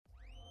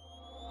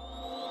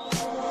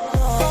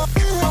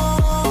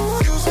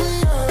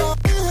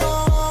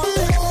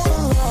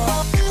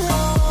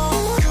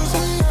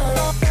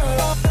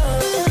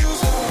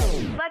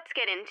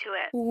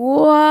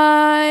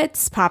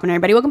What's poppin',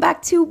 everybody? Welcome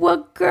back to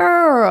A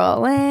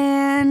Girl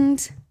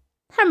and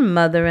Her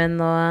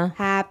mother-in-law.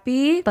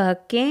 Happy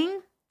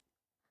Fucking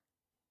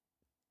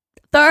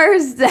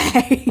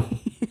Thursday.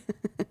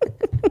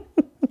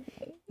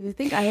 You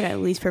think I would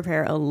at least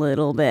prepare a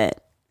little bit?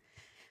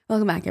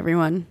 Welcome back,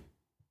 everyone.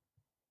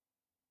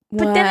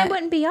 But then it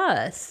wouldn't be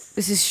us.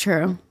 This is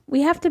true.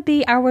 We have to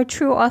be our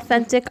true,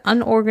 authentic,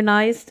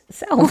 unorganized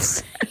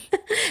selves.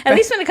 At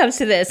least when it comes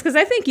to this, because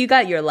I think you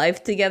got your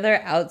life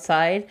together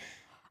outside.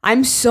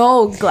 I'm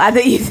so glad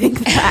that you think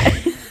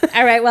that.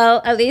 All right,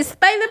 well, at least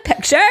by the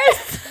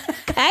pictures.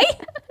 Okay?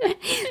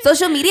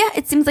 Social media,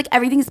 it seems like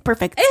everything's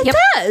perfect. It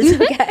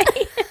does.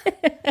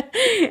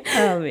 Okay.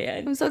 Oh,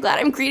 man. I'm so glad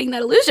I'm creating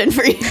that illusion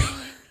for you.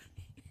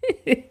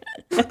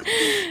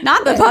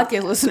 Not the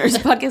podcast listeners. The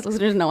podcast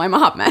listeners know I'm a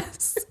hot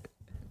mess.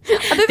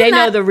 They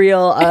know the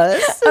real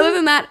us. Other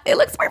than that, it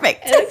looks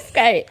perfect. It looks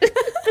great.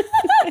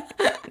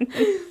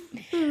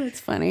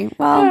 It's funny.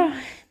 Well,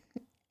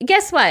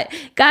 guess what?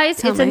 Guys,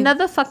 Tell it's me.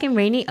 another fucking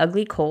rainy,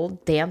 ugly,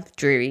 cold, damp,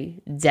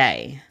 dreary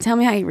day. tell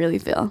me how you really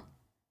feel.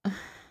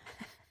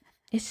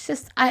 It's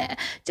just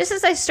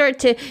as I start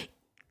to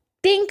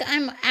think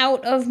I'm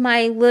out of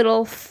my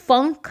little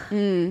funk,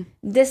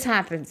 this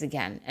happens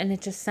again. And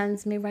it just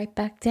sends me right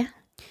back down.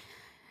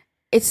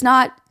 It's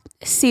not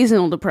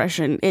seasonal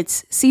depression.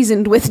 It's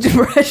seasoned with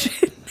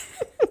depression.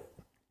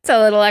 It's a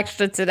little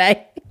extra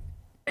today.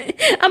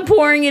 I'm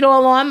pouring it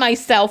all on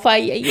myself.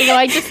 I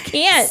just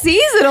can't.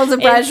 Seasonal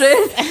depression.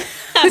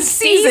 I'm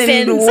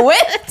Seasoned seasoned.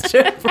 with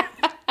depression.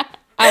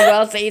 I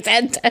will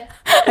seasoned.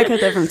 I got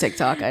that from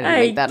TikTok. I didn't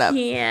make that up. I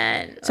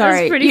can't. Sorry.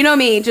 That's pretty You know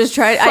me. Just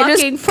try.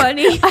 fucking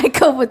funny. I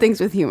cope with things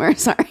with humor.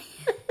 Sorry.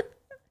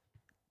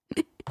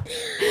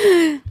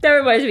 That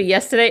reminds me,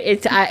 yesterday,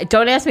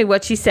 don't ask me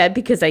what she said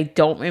because I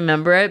don't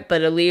remember it,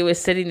 but Aaliyah was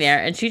sitting there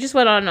and she just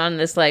went on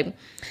this like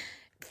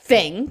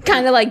thing,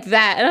 kind of like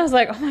that. And I was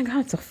like, oh my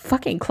God, it's so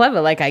fucking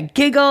clever. Like I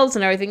giggled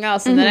and everything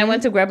else. And then I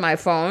went to grab my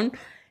phone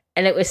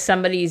and it was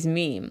somebody's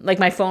meme. Like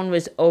my phone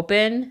was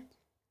open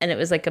and it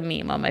was like a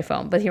meme on my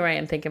phone. But here I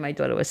am thinking my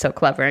daughter was so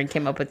clever and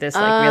came up with this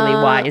like really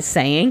wise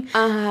saying.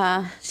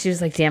 She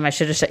was like, damn, I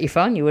should have shut your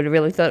phone. You would have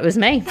really thought it was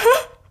me.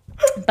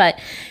 But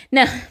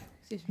no.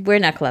 We're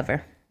not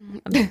clever.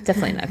 I'm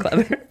definitely not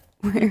clever.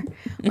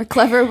 We're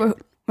clever.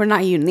 We're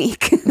not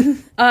unique.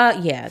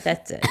 Yeah,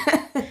 that's it.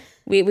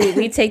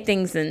 We take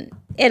things and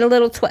add a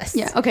little twist.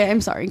 Yeah. Okay. I'm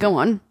sorry. Go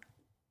on.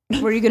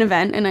 Were you gonna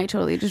vent? And I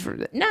totally just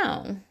ruined it.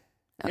 No,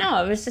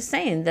 I was just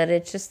saying that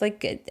it's just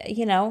like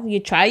you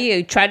try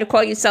to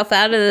call yourself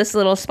out of this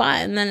little spot,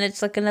 and then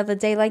it's like another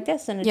day like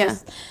this, and it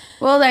just.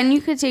 Well, then you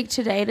could take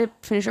today to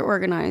finish your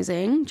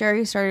organizing.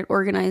 Jerry started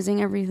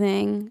organizing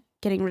everything,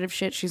 getting rid of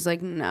shit. She's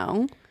like,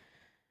 no.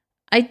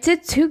 I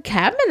did 2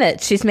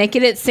 cabinets. She's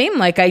making it seem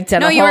like I did.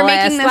 No, a you were whole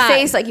making the ass lot.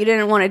 face like you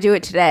didn't want to do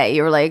it today.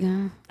 You were like,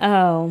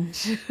 Oh.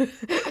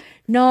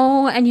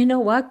 No, and you know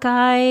what,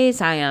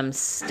 guys? I am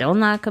still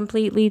not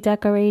completely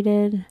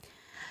decorated.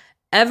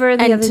 The and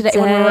other today day,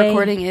 when we're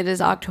recording, it is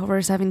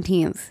October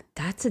 17th.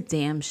 That's a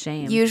damn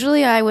shame.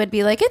 Usually I would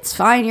be like, it's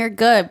fine, you're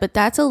good, but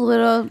that's a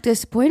little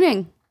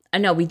disappointing. I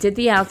know, we did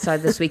the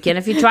outside this weekend.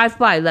 If you drive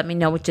by, let me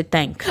know what you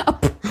think.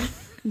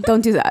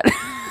 Don't do that.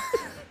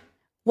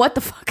 What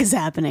the fuck is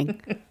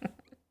happening?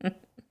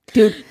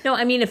 Dude. No,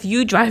 I mean, if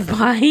you drive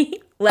by,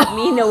 let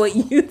me know what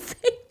you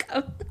think.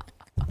 I thought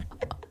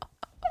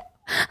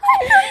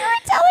you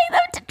were telling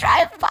them to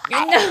drive by.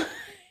 No.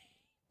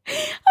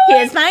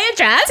 Here's my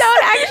address.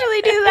 Don't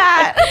actually do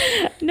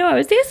that. No, I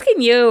was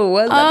asking you.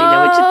 Let me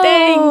know what you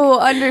think. Oh,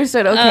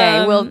 understood.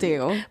 Okay, will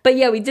do. But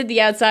yeah, we did the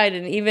outside,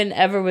 and even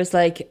Ever was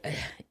like,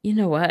 you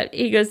know what?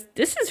 He goes,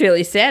 this is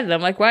really sad. And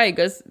I'm like, why? He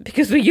goes,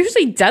 because we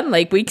usually done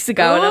like weeks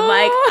ago. And I'm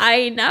like,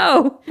 I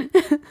know.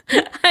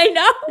 I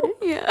know.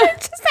 Yeah.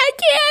 It's just, I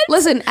can't.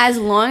 Listen, as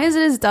long as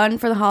it is done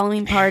for the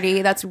Halloween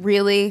party, that's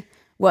really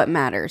what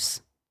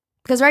matters.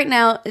 Because right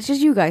now, it's just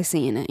you guys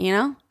seeing it, you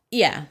know?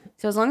 Yeah.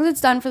 So as long as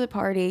it's done for the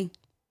party.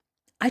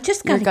 I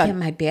just got to get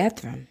my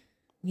bathroom,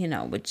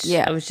 which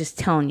I was just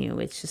telling you.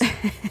 It's just,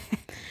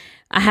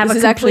 I have This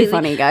is actually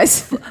funny,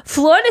 guys.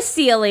 Floor to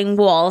ceiling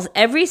walls,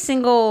 every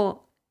single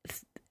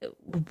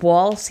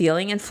wall,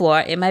 ceiling, and floor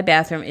in my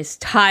bathroom is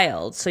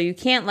tiled. So you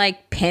can't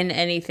like pin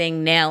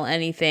anything, nail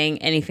anything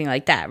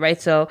like that,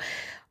 right? So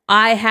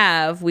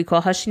we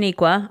call her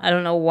Shaniqua. I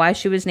don't know why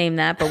she was named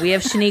that, but we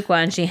have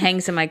Shaniqua and she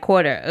hangs in my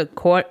corner.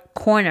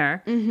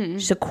 Mm-hmm.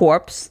 She's a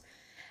corpse.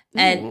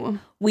 And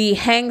we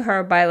hang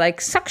her by like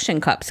suction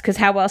cups because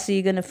how else are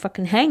you going to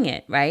fucking hang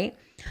it, right?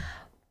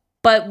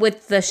 But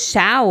with the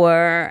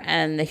shower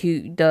and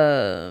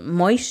the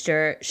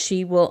moisture,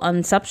 she will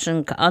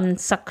unsuction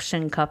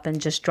cup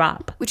and just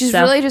drop. Which is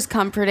really just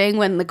comforting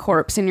when the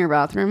corpse in your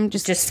bathroom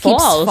just keeps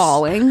falls.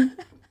 falling.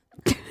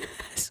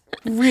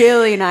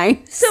 Really nice.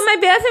 So my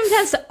bathroom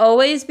tends to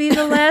always be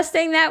the last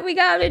thing that we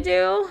got to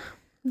do.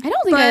 I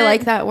don't think I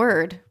like that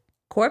word.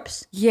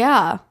 Corpse?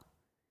 Yeah.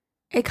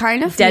 It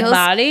kind of Dead feels...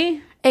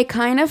 body? It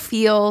kind of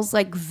feels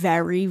like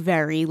very,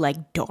 very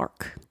like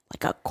dark.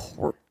 Like a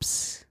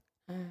corpse.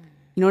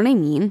 You know what I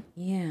mean?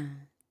 Yeah.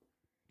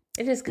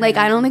 It is Like,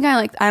 I don't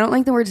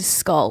like the word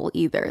skull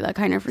either. That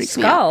kind of freaks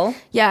me out. skull.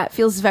 Yeah, it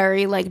feels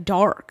very like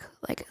dark,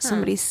 like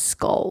somebody's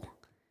skull.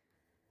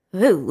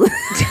 Ooh.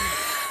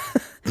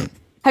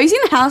 Have you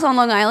seen the house on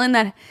Long Island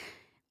that?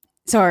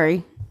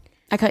 Sorry,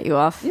 I cut you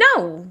off.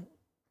 No,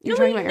 You're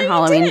talking about your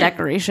Halloween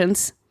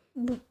decorations.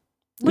 We're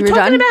were talking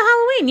done? about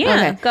Halloween.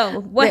 Yeah, Okay. go.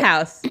 What Wait.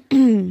 house?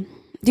 Do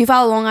you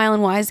follow Long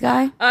Island Wise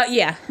guy?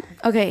 Yeah.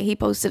 Okay, he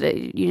posted it.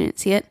 You didn't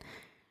see it.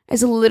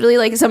 It's literally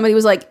like somebody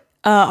was like,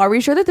 "Are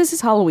we sure that this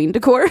is Halloween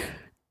decor?"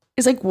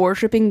 It's like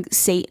worshiping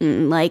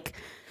Satan, like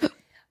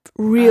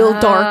real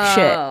dark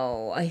shit.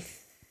 Oh, I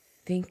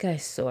think I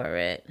saw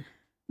it.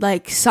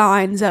 Like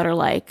signs that are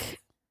like,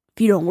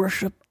 if you don't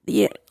worship,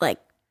 like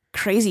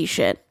crazy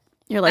shit.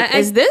 You're like,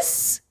 is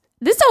this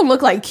don't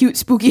look like cute,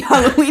 spooky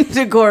Halloween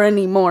decor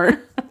anymore.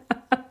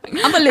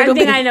 I'm a little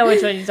bit. I know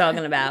which one you're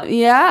talking about.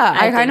 Yeah,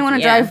 I kind think, of want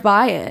to yeah. drive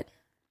by it.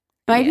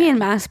 It might be in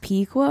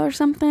Massapequa or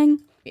something.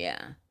 Yeah.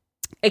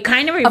 It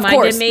kind of reminded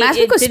course, me.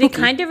 Massapequa's Did it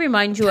spooky. kind of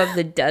remind you of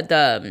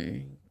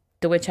the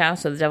witch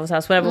house or the devil's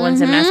house, whatever one's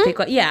in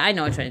Massapequa? Yeah, I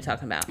know which one you're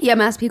talking about. Yeah,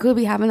 Massapequa will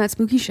be having that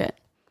spooky shit.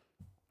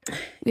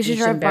 We should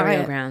drive Ancient by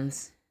burial it.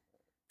 grounds.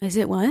 Is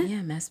it what?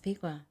 Yeah,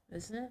 Massapequa,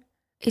 isn't it?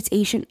 It's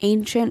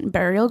ancient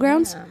burial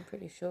grounds? Yeah, I'm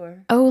pretty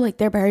sure. Oh, like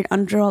they're buried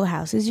under all the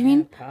houses, you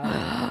mean?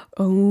 Probably.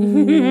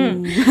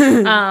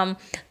 Oh.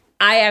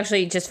 I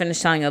actually just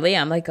finished telling Aaliyah,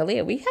 I'm like,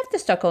 Aaliyah, we have to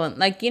start going,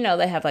 like, they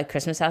have like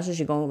Christmas houses.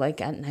 You go like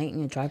at night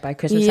and you drive by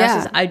Christmas Yeah.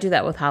 houses. I do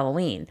that with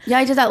Halloween. Yeah,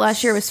 I did that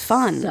last year. It was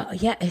fun. So,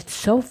 yeah, it's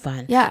so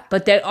fun. Yeah.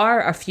 But there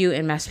are a few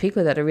in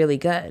Massapequa that are really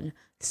good.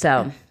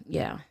 So,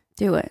 yeah,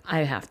 Do it.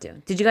 I have to.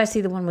 Did you guys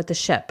see the one with the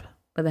ship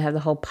where they have the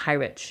whole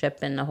pirate ship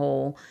and the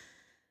whole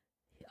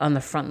on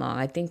the front lawn?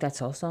 I think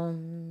that's also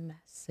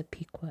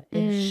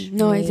Massapequa-ish.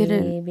 no, I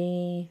didn't.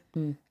 Maybe.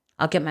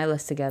 I'll get my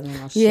list together and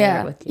I'll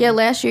share it with you. Yeah,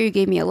 last year you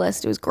gave me a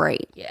list. It was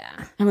great.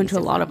 Yeah. I went to a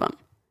lot of them.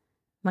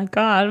 My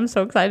God, I'm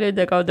so excited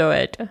to go do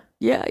it.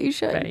 Yeah, you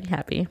should. Very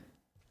happy.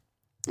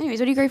 Anyways,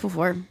 what are you grateful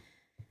for?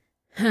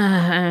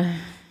 I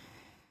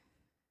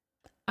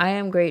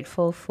am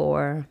grateful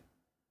for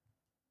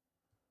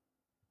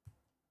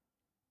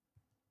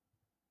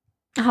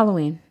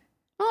Halloween.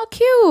 Oh,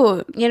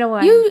 cute. You know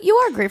what? You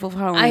are grateful for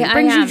Halloween. It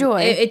brings you am.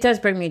 joy. It does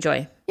bring me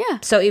joy. Yeah.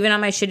 So even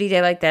on my shitty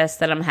day like this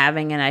that I'm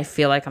having and I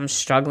feel like I'm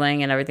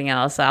struggling and everything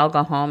else, I'll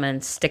go home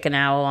and stick an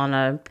owl on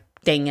a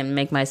thing and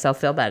make myself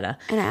feel better.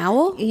 An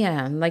owl?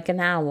 Yeah, like an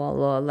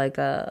owl or like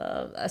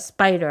a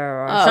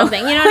spider or something.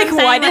 You know what I'm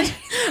saying? Why Like,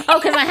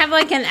 because I have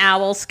like an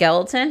owl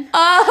skeleton.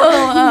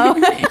 Oh.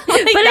 But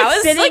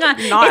it's sitting on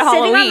my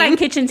Halloween.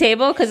 kitchen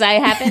table because I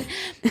happen,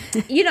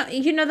 you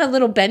know the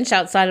little bench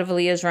outside of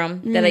Aaliyah's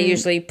room that I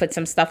usually put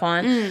some stuff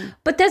on.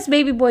 But that's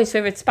baby boy's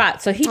favorite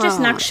spot, so he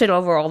just knocks shit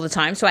over all the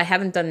time. So I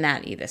haven't done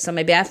that either. So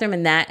my bathroom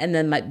and that, and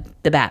then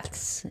the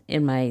bats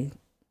in my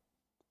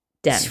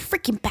den.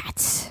 Freaking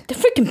bats. The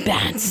freaking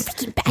bats.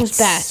 Freaking Those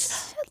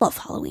bats. I love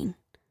Halloween.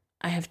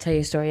 I have to tell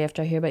you a story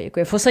after I hear about your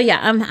grateful. So yeah,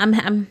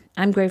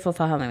 I'm grateful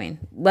for Halloween.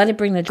 Let it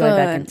bring the joy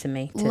back into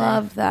me today.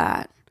 Love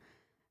that.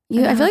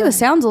 I feel like the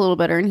sound's a little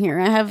better in here.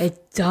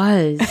 It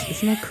does.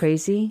 Isn't that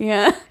crazy?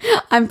 Yeah.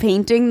 I'm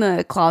painting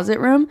the closet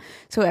room,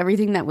 so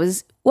everything that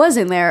was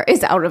in there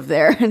is out of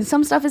there, and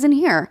some stuff is in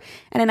here.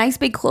 And a nice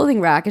big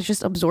clothing rack is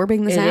just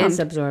absorbing the sound. It is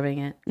absorbing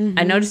it.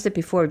 I noticed it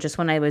before, just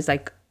when I was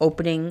like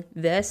opening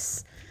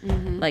this,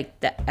 like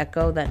the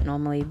echo that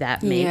normally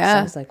that makes. Yeah.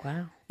 I was like,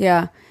 wow.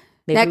 Yeah.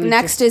 Maybe we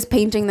Next is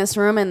painting this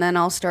room, and then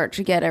I'll start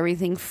to get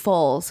everything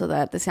full so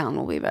that the sound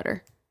will be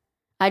better.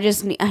 I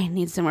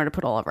need somewhere to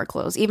put all of our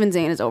clothes. Even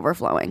Zane is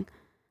overflowing.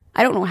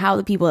 I don't know how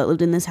the people that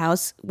lived in this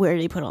house, where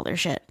they put all their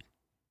shit.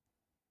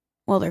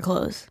 Well, their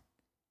clothes.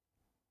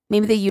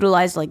 Maybe they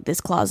utilized like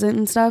this closet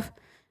and stuff,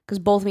 because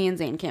both me and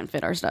Zane can't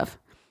fit our stuff.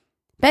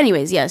 But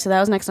anyways, yeah, so that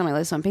was next on my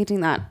list. So I'm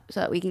painting that so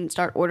that we can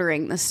start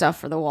ordering the stuff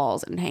for the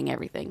walls and hang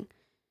everything.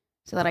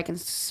 So that I can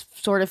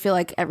sort of feel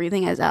like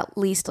everything is at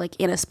least like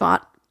in a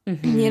spot,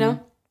 you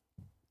know?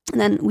 And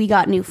then we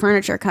got new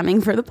furniture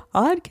coming for the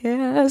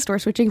podcast. We're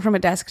switching from a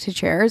desk to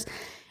chairs.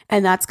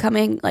 And that's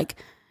coming like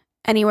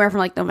anywhere from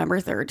like November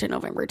 3rd to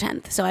November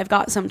 10th. So I've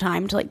got some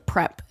time to like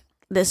prep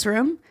this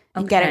room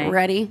and get it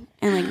ready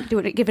and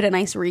like give it a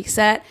nice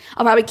reset.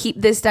 I'll probably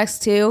keep this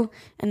desk too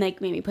and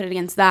like maybe put it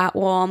against that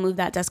wall, move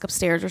that desk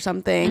upstairs or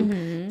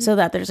something so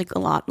that there's like a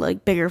lot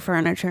like bigger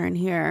furniture in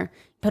here.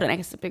 Put it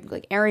next to a big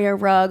like area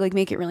rug, like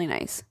make it really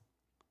nice.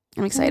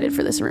 I'm excited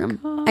for this room.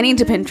 God. I need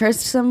to Pinterest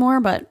some more,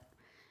 but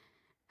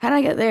how did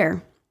I get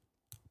there?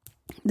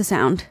 The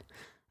sound.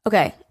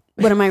 Okay,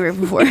 what am I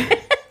grateful for?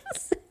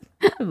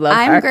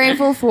 I'm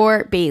grateful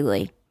for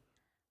Bailey.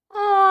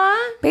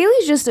 Aww.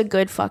 Bailey's just a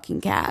good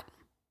fucking cat.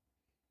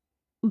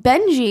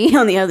 Benji,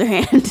 on the other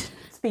hand.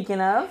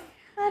 Speaking of,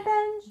 hi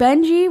Ben.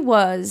 Benji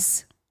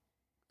was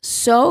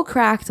so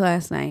cracked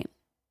last night.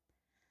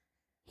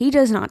 He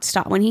does not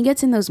stop. When he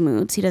gets in those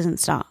moods, he doesn't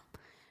stop.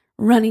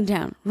 Running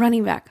down,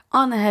 running back,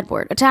 on the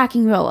headboard,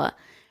 attacking Villa.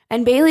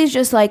 And Bailey's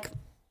just like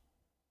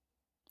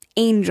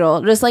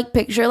angel. Just like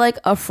picture like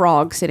a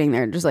frog sitting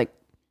there, just like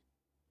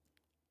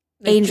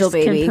Angel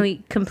Just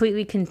baby.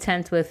 completely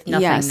content with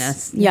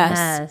nothingness.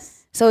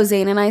 Yes. So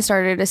Zane and I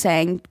started a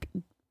saying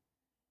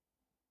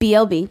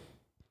BLB,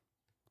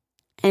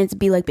 and it's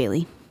be like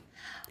Bailey.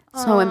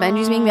 So when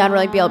Benji's being bad, we're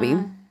like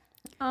BLB.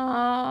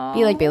 Oh,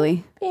 Be like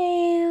Bailey.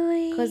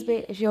 Bailey. Because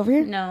is she over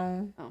here?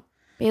 No.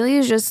 Bailey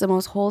is just the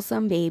most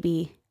wholesome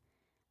baby.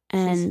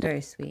 She's And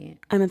very sweet.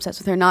 I'm obsessed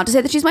with her. Not to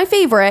say that she's my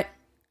favorite,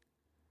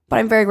 but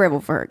I'm very grateful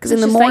for her. Because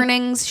in the She's like-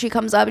 mornings, she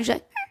comes up and she's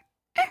like,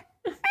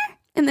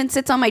 and then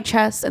sits on my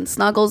chest and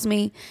snuggles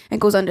me and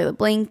goes under the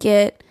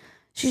blanket.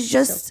 She's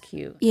just, so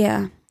cute.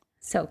 yeah.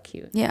 So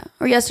cute. Yeah.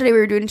 Or yesterday we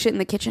were doing shit in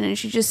the kitchen and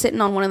she's just sitting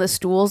on one of the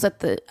stools at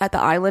the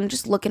island,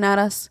 just looking at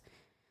us.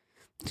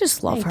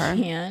 Just love her. I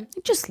can't.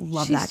 I just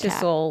love She's that cat.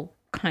 just all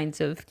kinds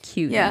of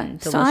cute. Yeah.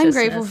 And So I'm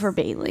grateful deliciousness. for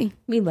Bailey.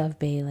 We love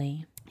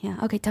Bailey. Yeah.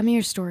 Okay. Tell me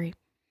your story.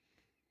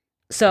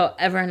 So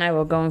Ever and I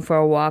were going for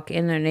a walk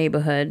in their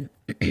neighborhood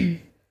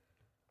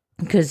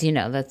because, you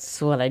know,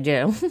 that's what I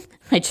do.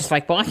 I just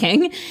like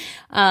walking.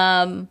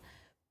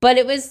 But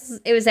it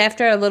was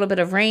after a little bit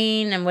of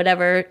rain and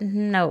whatever.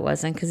 No, it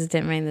wasn't because it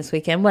didn't rain this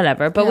weekend.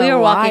 Whatever. But we You're a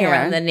were walking liar.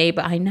 around the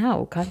neighbor. I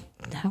know. God,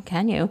 how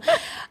can you?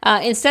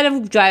 Instead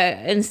of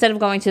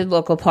going to the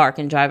local park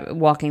and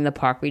walking the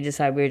park, we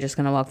decided we were just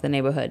going to walk the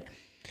neighborhood.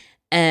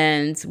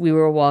 And we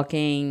were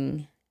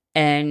walking,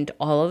 and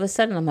all of a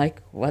sudden, I'm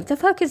like, "What the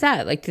fuck is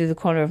that?" Like through the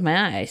corner of my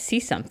eye, I see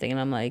something, and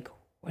I'm like,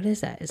 "What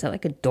is that? Is that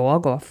like a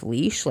dog off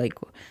leash?" Like,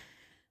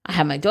 I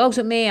have my dogs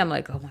with me. I'm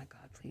like, "Oh my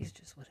God, please,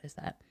 just what is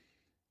that?"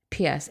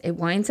 P.S. It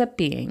winds up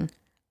being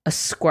a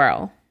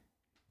squirrel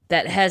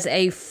that has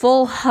a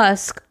full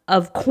husk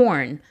of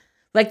corn.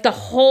 Like the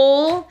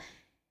whole,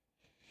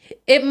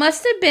 it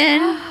must have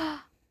been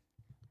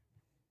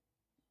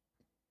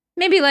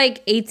maybe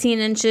like 18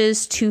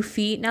 inches, 2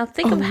 feet. Now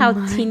think of how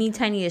teeny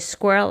tiny a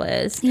squirrel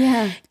is.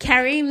 Yeah.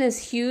 Carrying this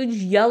huge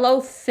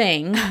yellow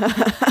thing.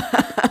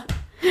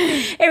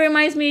 It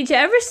reminds me, did you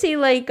ever see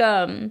like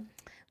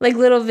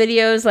little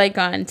videos like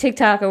on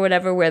TikTok or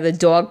whatever where the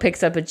dog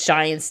picks up a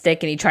giant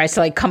stick and he tries to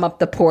like come up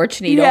the porch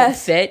and he don't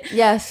fit?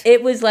 Yes.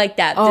 It was like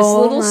that.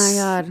 Oh my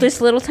God.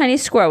 This little tiny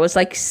squirrel was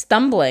like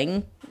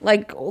stumbling,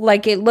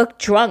 like it looked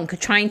drunk,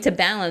 trying to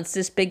balance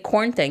this big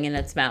corn thing in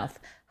its mouth.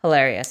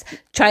 Hilarious.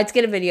 Tried to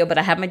get a video, but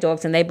I had my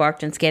dogs and they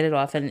barked and scared it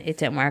off and it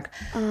didn't work.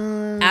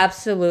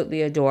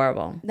 Absolutely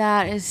adorable.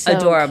 That is so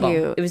Adorable.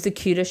 cute. It was the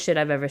cutest shit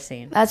I've ever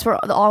seen. That's where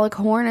all the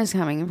corn is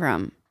coming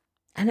from.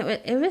 And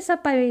it was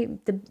up by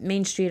the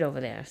main street over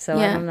there. So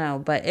I Yeah. don't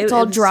know, but It's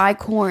all was, dry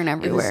corn It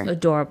was everywhere.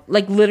 adorable.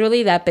 Like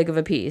literally that big of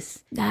a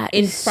piece. That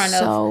in is front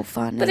so of,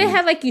 funny. But it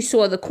had like, you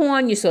saw the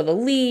corn, you saw the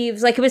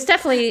leaves. Like it was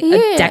definitely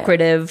Yeah. a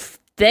decorative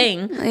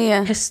thing.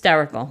 Yeah.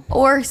 Hysterical.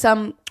 Or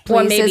some Or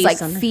places maybe like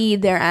some-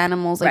 feed their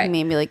animals, like Right.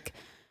 maybe like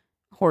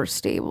horse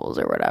stables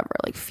or whatever,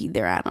 like feed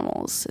their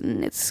animals,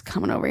 and it's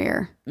coming over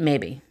here.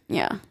 Maybe.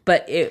 Yeah.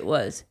 But it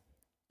was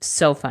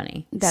so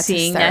funny. That's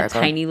seeing hysterical.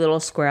 that tiny little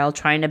squirrel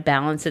trying to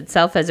balance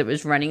itself as it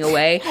was running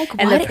away. Like,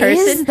 and what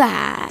is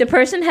that? The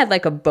person had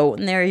like a boat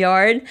in their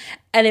yard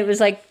and it was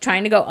like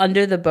trying to go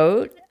under the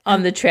boat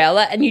on the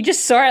trailer and you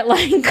just saw it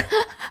like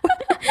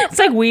it's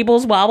like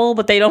Weebles Wobble,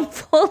 but they don't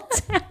fall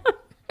down.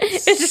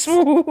 It's just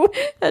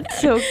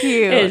That's so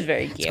cute. It is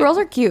very cute. Squirrels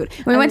are cute.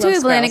 When we I went to love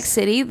Atlantic squirrels.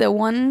 City, the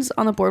ones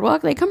on the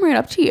boardwalk, they come right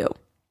up to you.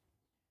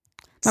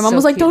 My mom So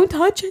was like, cute. "Don't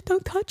touch it,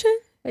 don't touch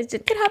it. It's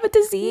just, You could have a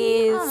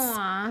disease."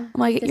 Aw, I'm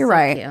like, they're "You're so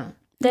right." cute.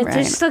 They're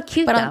Right. so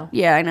cute But though.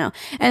 yeah, I know.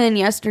 And then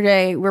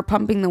yesterday, we're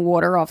pumping the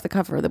water off the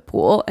cover of the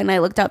pool, and I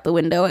looked out the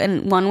window,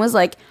 and one was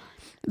like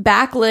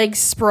back legs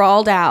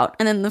sprawled out,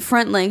 and then the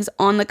front legs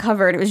on the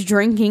cover, and it was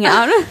drinking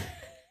out.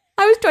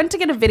 I was trying to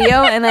get a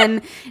video, and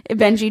then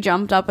Benji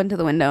jumped up into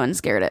the window and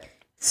scared it.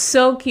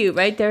 So cute,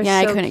 right? They're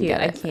Yeah, so I couldn't cute.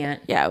 get I it.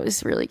 can't. Yeah, it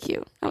was really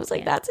cute. I was like,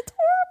 Yeah. "That's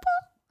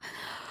adorable."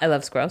 I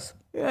love squirrels.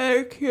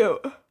 They're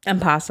cute.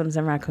 And possums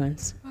and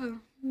raccoons.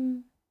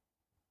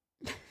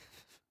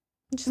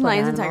 Just love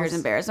Lions and animals. tigers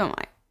and bears. Oh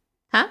my.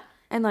 Huh?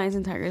 And lions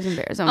and tigers and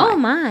bears. Oh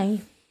my.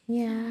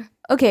 Yeah.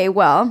 Okay,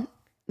 well,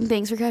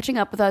 thanks for catching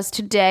up with us.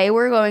 Today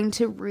we're going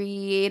to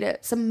read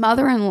some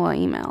mother-in-law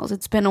emails.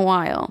 It's been a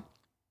while.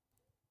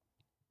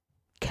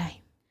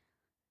 Okay.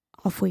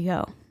 Off we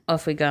go.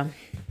 Off we go.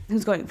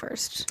 Who's going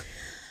first?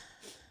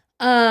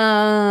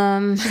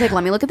 By She's like,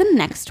 "Let me look at the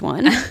next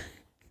one."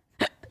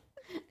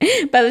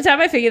 the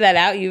time I figure that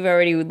out, you've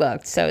already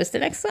looked. So it's the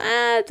next one.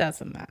 It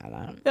doesn't matter.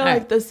 All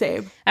right. the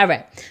same. All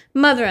right.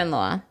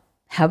 Mother-in-law.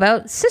 How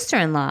about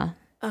sister-in-law?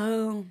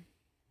 Oh.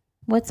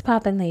 What's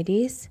poppin',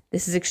 ladies?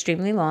 This is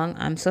extremely long.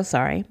 I'm so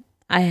sorry.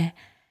 I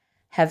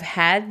have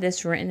had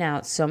this written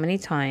out so many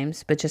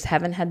times, but just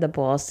haven't had the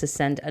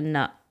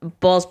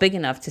balls big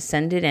enough to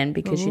send it in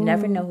because you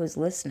never know who's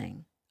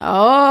listening.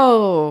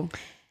 Oh.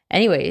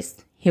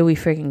 Anyways, here we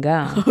freaking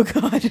go. Oh,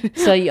 God.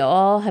 So you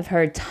all have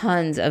heard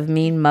tons of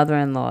mean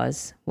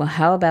mother-in-laws. Well,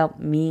 how about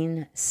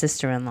mean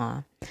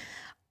sister-in-law?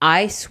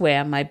 I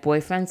swear my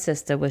boyfriend's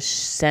sister was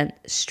sent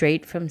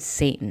straight from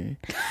Satan.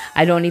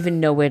 I don't even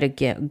know where to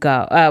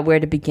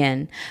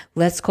begin.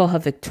 Let's call her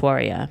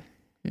Victoria.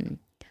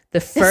 The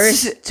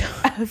first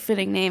A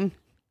fitting name.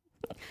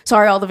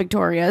 Sorry, all the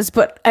Victorias,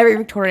 but every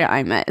Victoria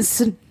I met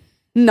is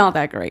not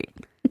that great.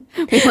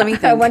 Wait, let me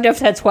think. I wonder if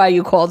that's why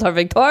you called her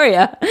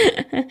Victoria.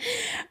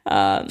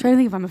 I'm trying to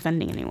think if I'm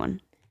offending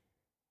anyone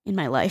in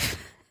my life.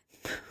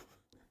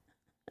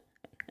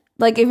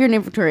 Like, if you're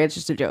named Victoria, it's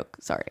just a joke.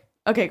 Sorry.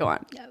 Okay, go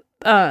on.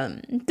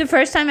 The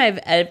first time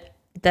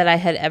that I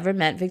had ever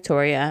met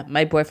Victoria,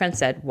 my boyfriend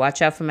said,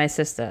 "Watch out for my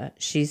sister.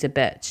 She's a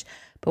bitch."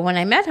 But when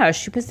I met her,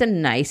 she was the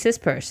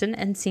nicest person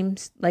and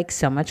seems like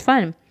so much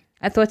fun.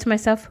 I thought to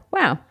myself,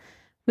 wow,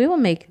 we will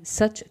make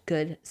such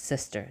good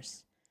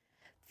sisters.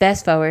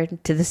 Fast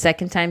forward to the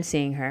second time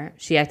seeing her,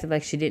 she acted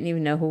like she didn't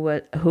even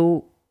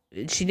know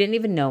she didn't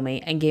even know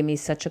me and gave me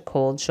such a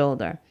cold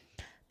shoulder.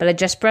 But I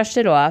just brushed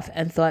it off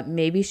and thought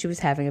maybe she was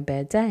having a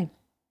bad day.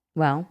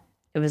 Well,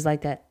 it was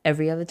like that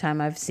every other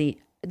time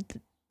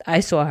I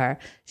saw her.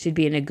 She'd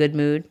be in a good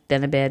mood,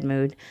 then a bad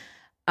mood.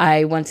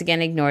 I once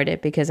again ignored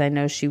it because I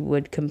know she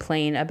would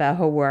complain about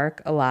her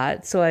work a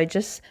lot, so I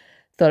just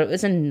thought it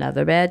was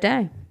another bad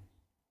day.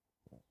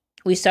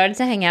 We started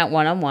to hang out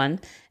one-on-one,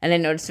 and I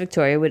noticed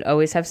Victoria would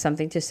always have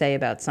something to say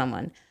about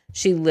someone.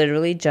 She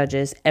literally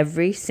judges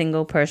every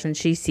single person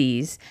she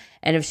sees,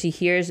 and if she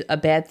hears a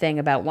bad thing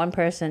about one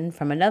person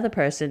from another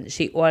person,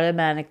 she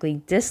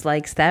automatically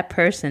dislikes that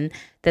person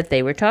that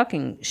they were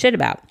talking shit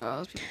about. Oh,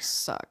 those people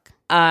suck.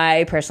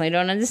 I personally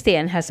don't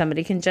understand how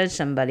somebody can judge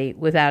somebody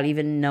without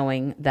even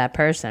knowing that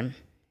person.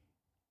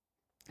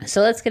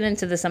 So let's get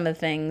into some of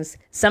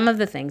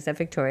the things that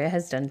Victoria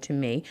has done to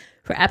me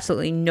for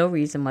absolutely no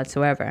reason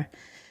whatsoever.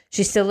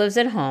 She still lives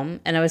at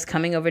home, and I was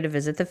coming over to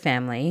visit the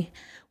family.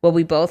 Well,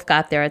 we both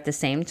got there at the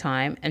same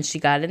time, and she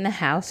got in the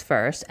house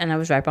first, and I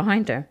was right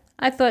behind her.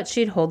 I thought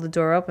she'd hold the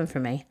door open for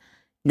me.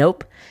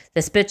 Nope.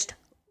 This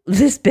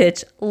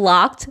bitch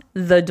locked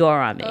the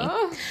door on me.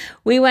 Oh.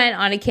 We went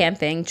on a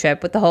camping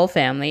trip with the whole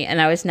family, and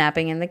I was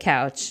napping in the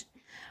couch.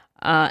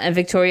 And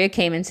Victoria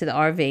came into the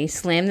RV,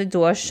 slammed the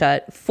door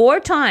shut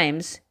 4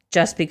 times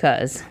just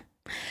because.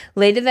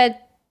 Later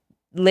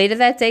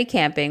that day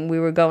camping, we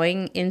were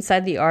going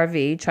inside the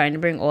RV trying to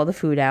bring all the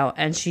food out,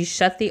 and she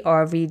shut the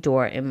RV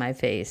door in my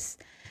face.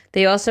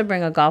 They also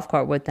bring a golf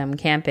cart with them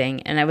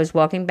camping, and I was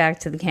walking back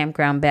to the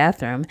campground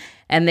bathroom,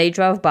 and they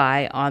drove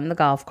by on the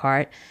golf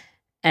cart,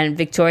 and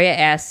Victoria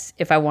asked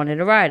if I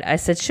wanted a ride. I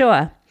said,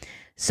 sure.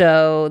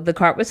 So the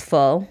cart was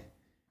full,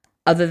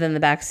 other than the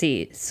back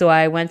seat. So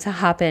I went to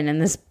hop in,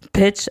 and this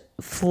bitch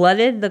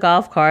flooded the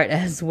golf cart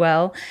as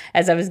well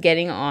as I was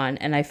getting on,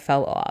 and I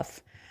fell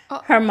off.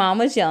 Oh. Her mom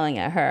was yelling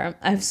at her.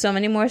 I have so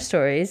many more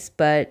stories,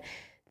 but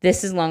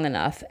this is long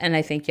enough, and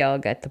I think y'all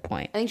get the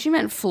point. I think she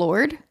meant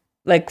floored.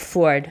 Like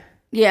floored.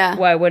 Yeah.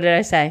 Why? What did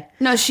I say?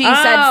 No, she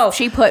said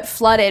she put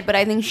flooded, but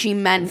I think she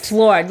meant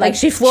floored. Like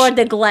she floored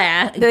the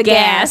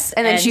gas,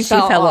 and then she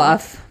fell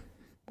off.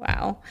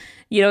 Wow.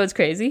 You know what's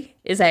crazy?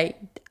 Is I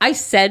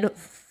said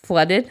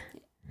flooded.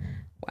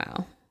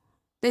 Wow.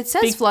 It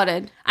says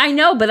flooded. I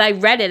know, but I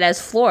read it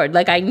as floored.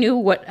 Like I knew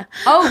what.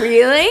 Oh,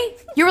 really?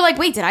 You were like,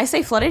 wait, did I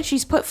say flooded?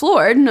 She's put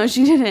floored. No,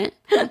 she didn't.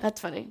 That's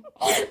funny.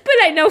 But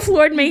I know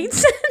floored made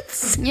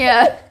sense.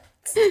 Yeah.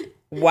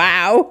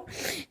 Wow.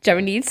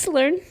 Jeremy needs to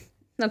learn.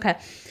 Okay.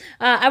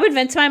 I would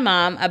vent to my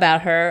mom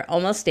about her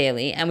almost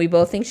daily, and we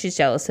both think she's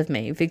jealous of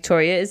me.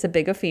 Victoria is a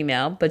bigger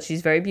female, but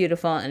she's very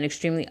beautiful and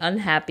extremely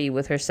unhappy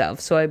with herself.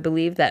 So I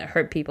believe that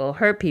hurt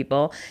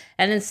people,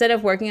 and instead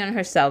of working on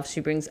herself, she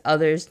brings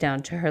others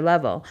down to her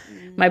level.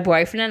 Mm-hmm. My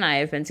boyfriend and I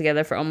have been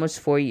together for almost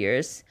 4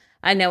 years.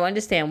 I now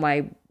understand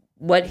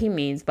what he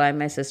means by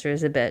my sister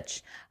is a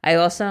bitch. I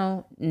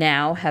also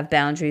now have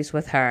boundaries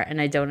with her,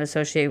 and I don't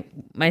associate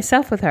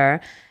myself with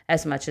her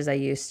as much as I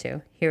used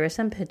to. Here are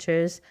some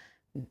pictures.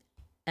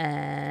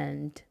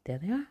 And there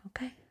they are.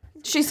 Okay.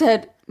 She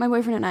said, my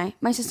boyfriend and I,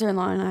 my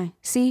sister-in-law and I,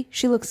 see,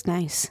 she looks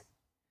nice.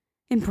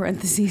 In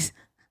parentheses.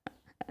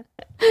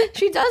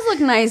 She does look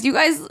nice. You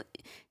guys,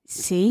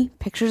 see,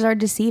 pictures are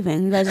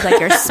deceiving. You guys look like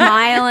you're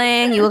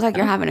smiling. You look like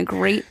you're having a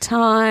great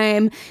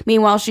time.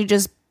 Meanwhile, she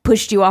just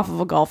pushed you off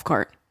of a golf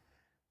cart.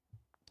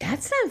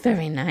 That's not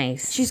very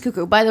nice. She's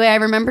cuckoo. By the way, I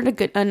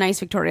remembered a nice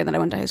Victoria that I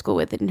went to high school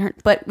with,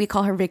 but we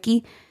call her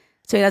Vicky.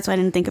 So that's why I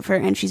didn't think of her,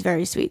 and she's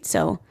very sweet.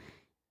 So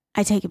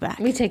I take it back.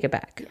 We take it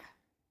back. Yeah.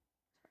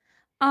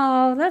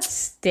 Oh, that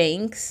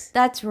stinks.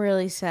 That's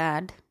really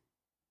sad.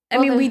 I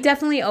mean, we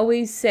definitely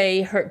always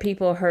say hurt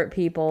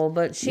people,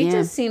 but she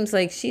just seems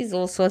like she's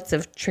all sorts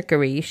of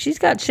trickery. She's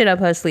got shit up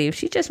her sleeve.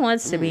 She just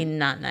wants to be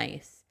not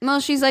nice. Well,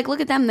 she's like, look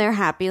at them. They're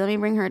happy. Let me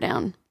bring her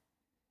down.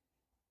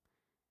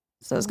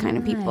 It's those kind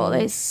of people.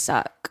 They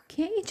suck.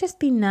 Can't you just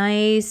be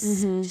nice?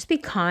 Mm-hmm. Just be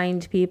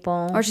kind to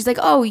people. Or she's like,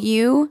 oh,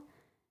 you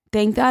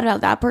think that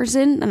about that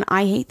person? And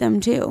I hate them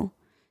too.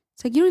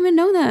 It's like, you don't even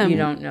know them. You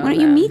don't know Why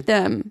don't you meet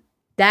them?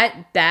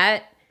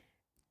 That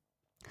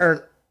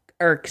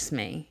irks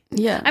me.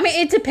 Yeah. I mean,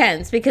 it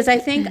depends, because I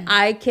think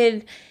I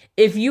could,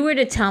 if you were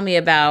to tell me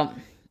about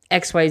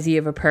XYZ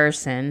of a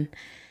person,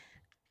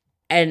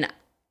 and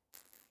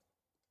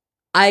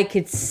I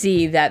could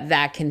see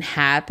that can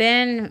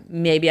happen.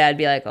 Maybe I'd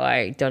be like, oh,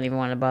 I don't even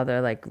want to bother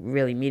like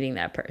really meeting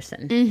that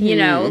person, you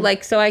know,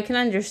 like, so I can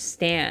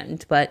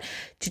understand, but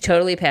to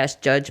totally pass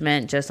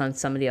judgment just on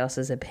somebody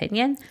else's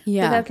opinion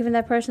without giving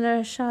that person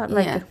a shot,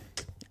 like,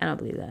 I don't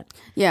believe that.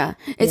 Yeah.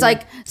 It's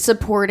like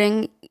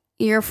supporting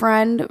your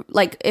friend.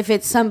 Like if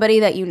it's somebody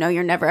that you know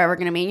you're never ever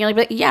going to meet, you're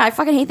like, yeah, I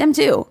fucking hate them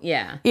too.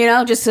 Yeah. You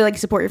know, just to like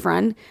support your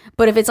friend.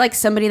 But if it's like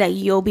somebody that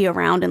you'll be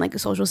around in like a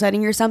social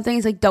setting or something,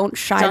 it's like don't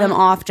shy them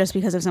off just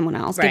because of someone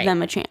else. Give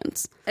them a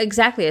chance.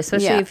 Exactly.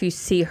 Especially if you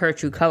see her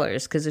true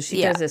colors. Because if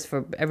she does this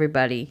for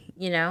everybody,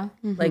 you know,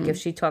 like if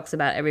she talks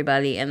about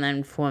everybody and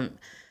then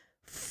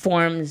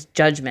forms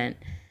judgment.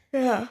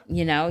 Yeah.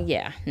 You know,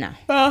 no.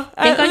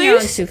 Think on your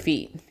own 2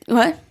 feet.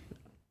 What?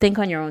 Think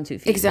on your own 2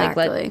 feet.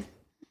 Exactly. Like,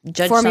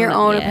 judge form your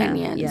own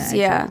opinions.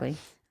 Yeah. Exactly.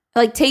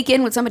 Like take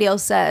in what somebody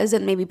else says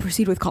and maybe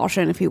proceed with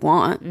caution if you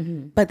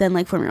want. But then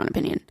like form your own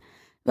opinion.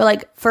 But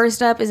like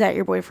first up is that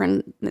your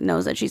boyfriend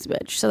knows that she's a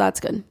bitch. So that's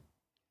good.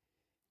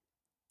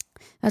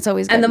 That's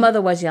always good. And the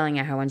mother was yelling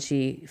at her when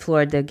she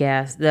floored the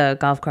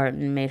golf cart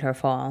and made her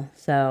fall.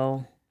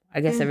 So I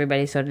guess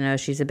everybody sort of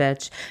knows she's a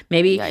bitch.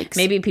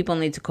 Maybe people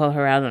need to call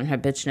her out on her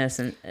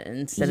bitchness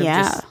instead of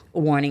just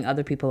warning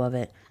other people of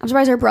it. I'm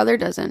surprised her brother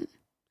doesn't.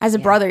 As a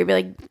brother, you'd be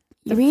like,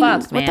 Irene,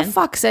 what the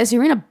fuck, sis?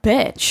 You're in a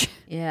bitch.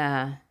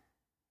 Yeah.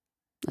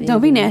 Maybe.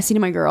 Don't be nasty to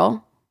my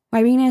girl.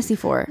 Why are you nasty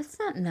for? That's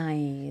not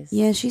nice.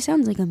 Yeah, she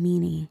sounds like a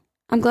meanie.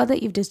 I'm glad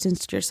that you've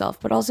distanced yourself,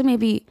 but also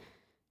maybe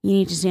you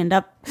need to stand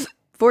up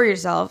for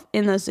yourself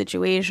in those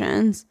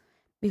situations.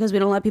 Because we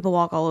don't let people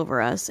walk all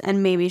over us.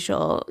 And maybe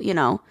she'll, you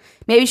know,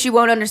 maybe she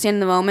won't understand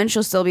in the moment.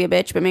 She'll still be a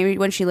bitch. But maybe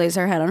when she lays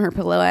her head on her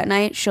pillow at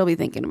night, she'll be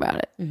thinking about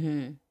it.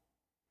 Mm-hmm.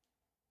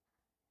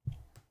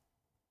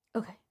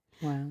 Okay.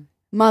 Wow.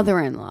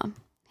 Mother-in-law.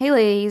 Hey,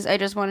 ladies. I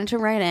just wanted to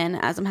write in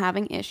as I'm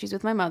having issues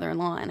with my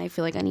mother-in-law. And I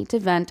feel like I need to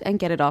vent and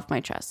get it off my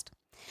chest.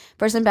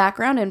 For some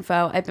background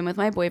info, I've been with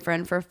my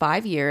boyfriend for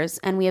 5 years.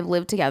 And we have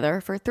lived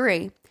together for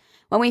 3.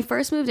 When we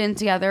first moved in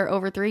together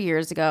over 3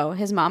 years ago,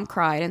 his mom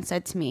cried and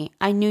said to me,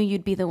 I knew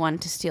you'd be the one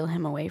to steal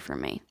him away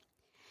from me.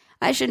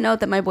 I should note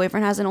that my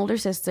boyfriend has an older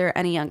sister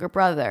and a younger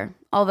brother,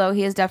 although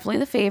he is definitely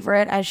the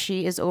favorite as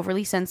she is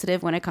overly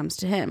sensitive when it comes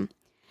to him.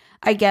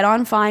 I get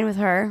on fine with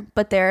her,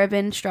 but there have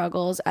been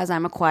struggles as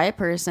I'm a quiet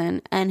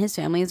person and his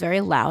family is very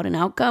loud and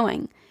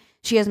outgoing.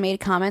 She has made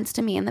comments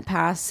to me in the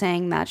past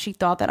saying that she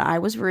thought that I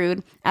was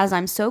rude as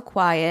I'm so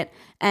quiet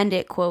and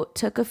it, quote,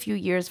 took a few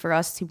years for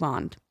us to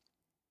bond.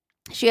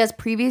 She has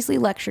previously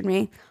lectured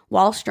me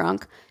whilst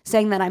drunk,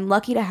 saying that I'm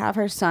lucky to have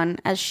her son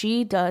as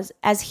he does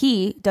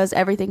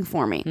everything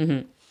for me.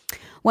 Mm-hmm.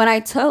 When I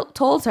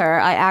told her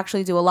I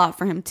actually do a lot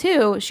for him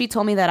too, she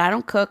told me that I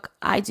don't cook,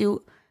 I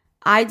do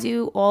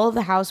all of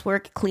the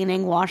housework,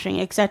 cleaning,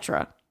 washing,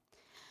 etc.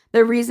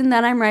 The reason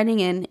that I'm writing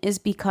in is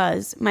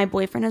because my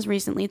boyfriend has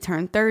recently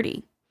turned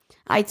 30.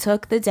 I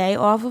took the day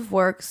off of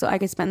work so I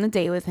could spend the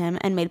day with him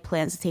and made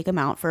plans to take him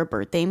out for a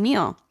birthday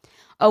meal.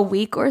 A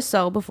week or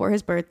so before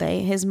his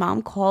birthday, his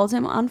mom called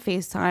him on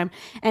FaceTime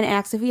and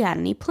asked if he had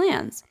any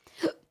plans.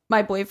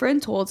 My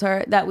boyfriend told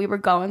her that we were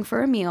going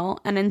for a meal,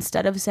 and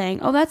instead of saying,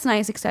 oh, that's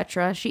nice,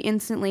 etc., she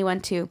instantly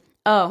went to,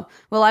 oh,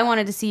 well, I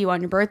wanted to see you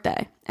on your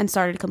birthday, and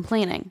started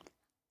complaining.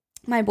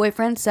 My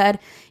boyfriend said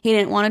he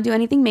didn't want to do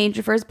anything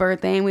major for his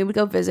birthday, and we would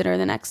go visit her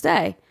the next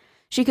day.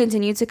 She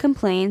continued to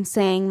complain,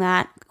 saying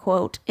that,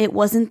 quote, it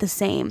wasn't the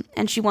same,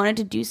 and she wanted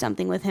to do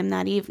something with him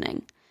that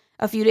evening.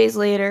 A few days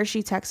later,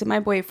 she texted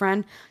my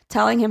boyfriend,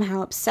 telling him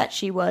how upset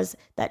she was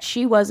that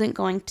she wasn't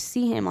going to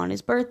see him on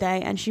his birthday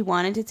and she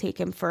wanted to take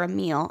him for a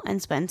meal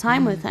and spend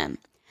time with him.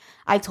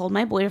 I told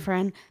my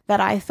boyfriend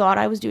that I thought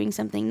I was doing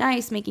something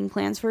nice, making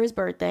plans for his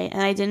birthday,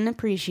 and I didn't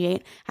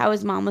appreciate how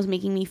his mom was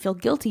making me feel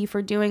guilty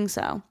for doing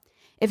so.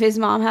 If his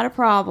mom had a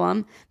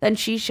problem, then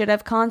she should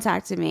have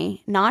contacted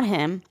me, not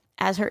him,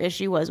 as her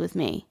issue was with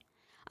me.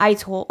 I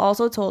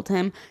also told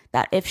him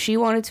that if she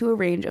wanted to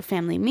arrange a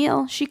family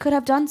meal, she could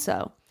have done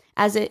so,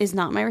 as it is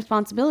not my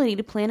responsibility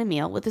to plan a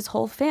meal with his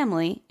whole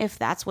family if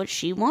that's what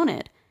she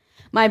wanted.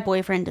 My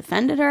boyfriend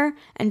defended her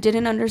and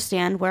didn't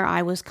understand where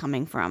I was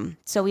coming from,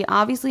 so we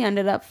obviously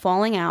ended up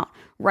falling out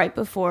right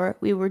before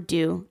we were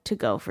due to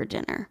go for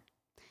dinner.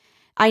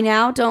 I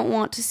now don't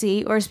want to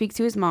see or speak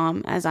to his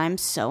mom as I'm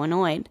so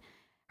annoyed.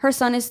 Her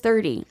son is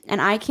 30,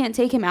 and I can't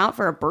take him out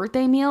for a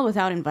birthday meal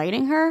without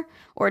inviting her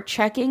or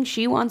checking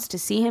she wants to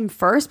see him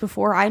first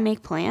before I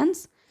make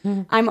plans.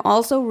 I'm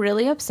also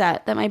really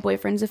upset that my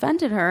boyfriend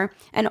offended her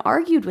and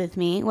argued with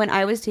me when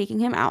I was taking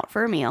him out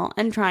for a meal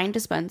and trying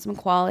to spend some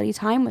quality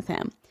time with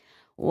him.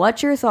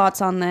 What's your thoughts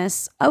on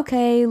this?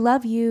 Okay,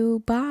 love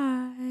you.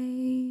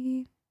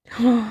 Bye.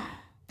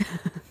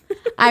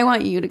 I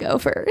want you to go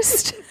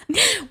first.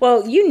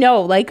 Well, you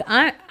know, like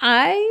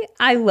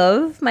I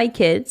love my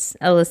kids,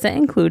 Alyssa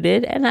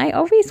included, and I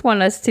always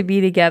want us to be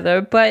together,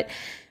 but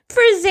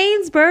for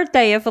Zane's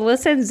birthday, if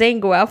Alyssa and Zane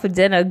go out for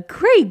dinner,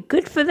 great,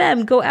 good for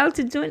them. Go out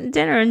to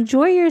dinner,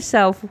 enjoy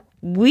yourself.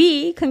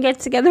 We can get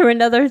together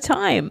another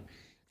time.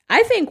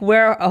 I think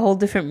we're a whole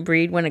different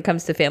breed when it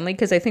comes to family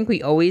because I think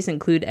we always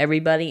include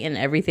everybody in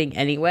everything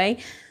anyway.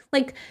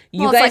 Like,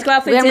 you guys go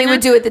out for dinner. We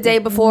would do it the day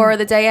before or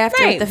the day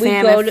after with the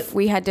fam if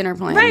we had dinner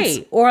plans.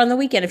 Right. Or on the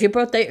weekend. If your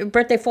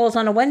birthday falls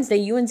on a Wednesday,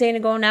 you and Zane are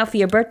going out for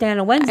your birthday on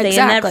a Wednesday.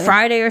 Exactly. And that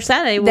Friday or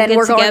Saturday, we'll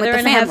get together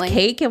and have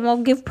cake and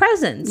we'll give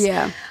presents.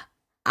 Yeah.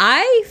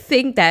 I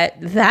think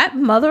that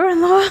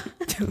mother-in-law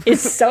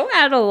is so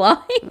out of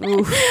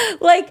line.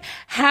 Like,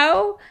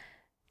 how...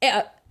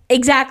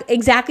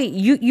 Exactly.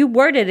 You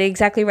worded it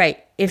exactly right.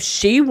 If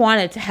she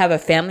wanted to have a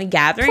family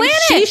gathering,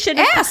 she should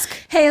ask.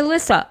 Hey,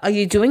 Alyssa, are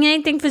you doing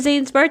anything for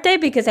Zane's birthday?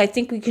 Because I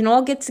think we can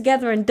all get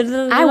together and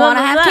I want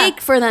to have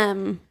cake for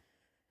them.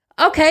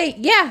 Okay,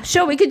 yeah,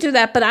 sure, we could do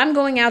that. But I'm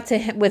going out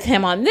with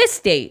him on this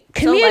date.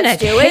 Communication. So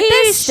let's do it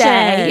this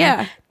day.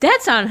 Yeah,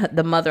 that's on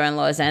the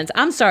mother-in-law's ends.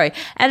 I'm sorry,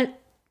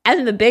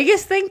 And the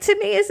biggest thing to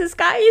me is this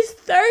guy is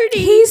 30.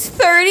 He's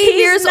 30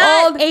 years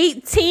old.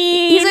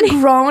 18. He's a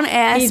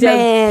grown-ass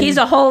man. He's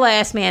a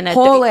whole-ass man. At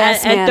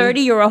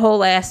 30, you're a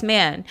whole-ass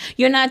man.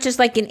 You're not just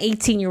like an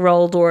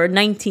 18-year-old or a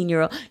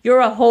 19-year-old. You're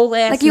a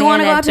whole-ass man. Like, you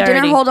want to go out to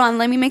dinner? Hold on.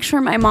 Let me make sure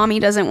my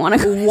mommy doesn't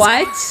want to go.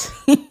 What?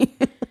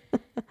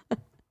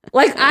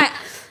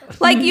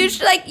 You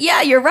should,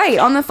 yeah, you're right.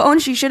 On the phone,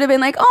 she should have been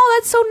like, oh,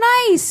 that's so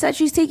nice that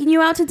she's taking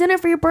you out to dinner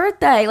for your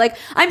birthday. Like,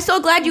 I'm so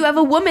glad you have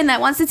a woman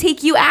that wants to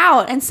take you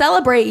out and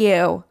celebrate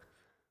you.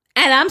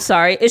 And I'm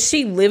sorry, is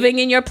she living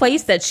in your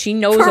place that she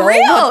knows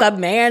what the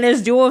man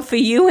is doing for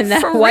you and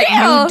that what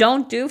you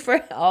don't do for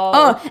him?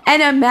 Oh,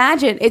 and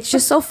imagine, it's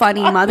just so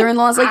funny,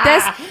 mother-in-laws like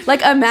this.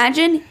 Like,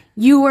 imagine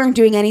you weren't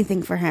doing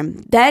anything for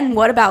him. Then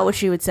what about what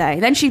she would say?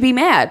 Then she'd be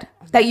mad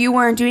that you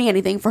weren't doing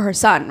anything for her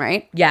son,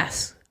 right?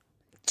 Yes.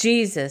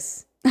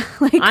 Jesus.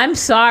 I'm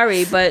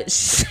sorry, but...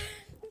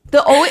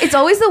 it's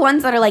always the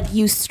ones that are like,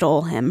 you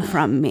stole him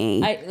from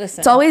me. Listen.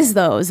 It's always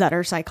those that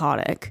are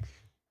psychotic.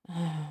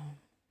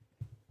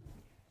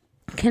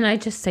 Can I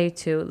just say,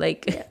 too,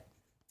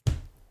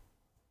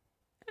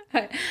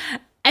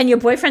 and your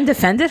boyfriend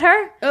defended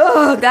her?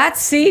 Oh, that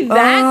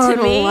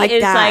to me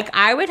is like,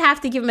 I would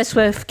have to give him a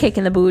swift kick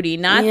in the booty.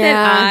 Not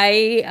that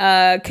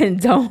I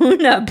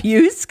condone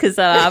abuse, because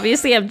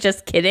obviously I'm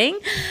just kidding.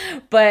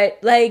 But,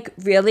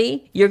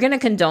 really? You're going to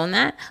condone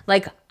that?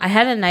 Like, I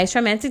had a nice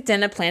romantic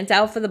dinner planned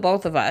out for the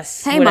both of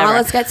us. Hey, Ma,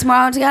 let's get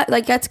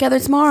together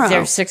tomorrow.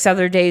 There's 6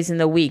 other days in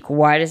the week.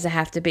 Why does it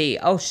have to be?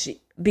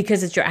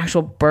 Because it's your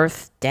actual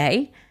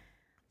birthday?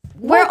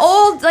 We're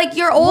old,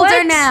 you're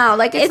older now.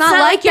 It's not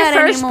like your that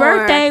first anymore.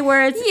 Birthday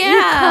where it's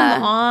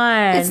come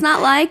on. It's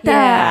not like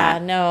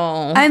that. Yeah,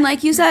 no. And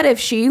like you said, if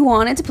she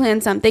wanted to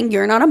plan something,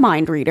 you're not a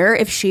mind reader.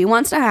 If she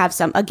wants to have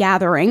a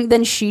gathering,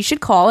 then she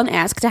should call and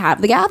ask to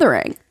have the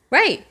gathering.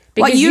 Right.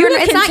 Because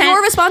it's not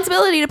your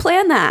responsibility to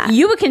plan that.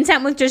 You were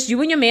content with just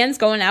you and your man's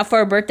going out for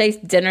a birthday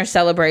dinner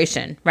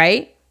celebration,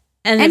 right?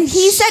 And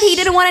he said he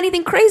didn't want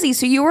anything crazy,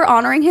 so you were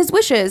honoring his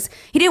wishes.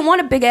 He didn't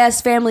want a big-ass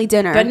family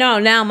dinner. But no,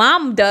 now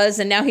Mom does,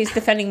 and now he's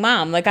defending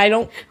Mom.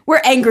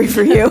 We're angry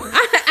for you.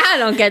 I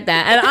don't get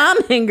that. And I'm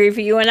angry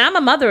for you, and I'm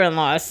a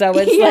mother-in-law, so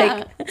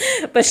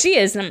it's but she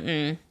is.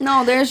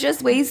 No, there's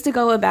just ways to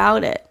go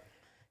about it.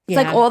 It's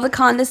like all the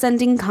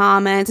condescending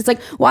comments. It's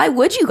like, why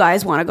would you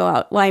guys want to go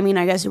out? Well, I mean,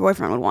 I guess your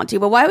boyfriend would want to,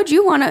 but why would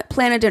you want to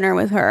plan a dinner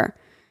with her?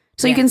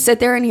 So you can sit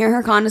there and hear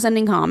her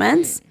condescending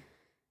comments?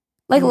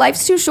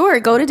 Life's too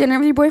short. Go to dinner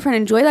with your boyfriend.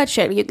 Enjoy that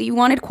shit. You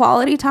wanted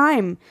quality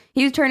time.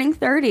 He was turning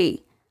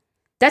 30.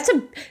 That's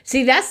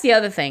the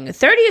other thing.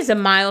 30 is a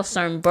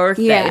milestone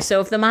birthday. Yeah.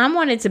 So if the mom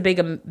wanted to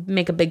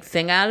make a big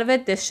thing out of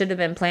it, this should have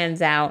been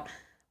planned out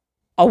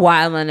a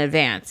while in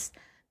advance.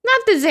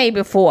 Not the day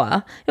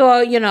before,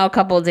 or, a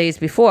couple of days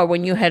before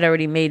when you had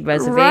already made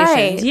reservations.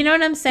 Right. You know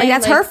what I'm saying?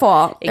 That's her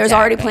fault. Exactly. There's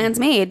already plans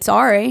made.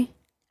 Sorry.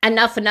 And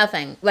not for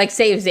nothing.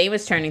 Say if Zane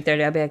was turning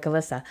 30, I'd be like,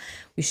 Alyssa,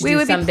 we should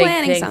do some big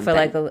thing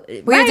something. For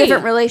we have a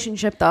different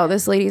relationship though.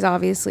 This lady's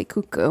obviously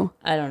cuckoo.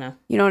 I don't know.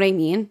 You know what I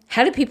mean?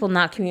 How do people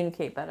not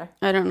communicate better?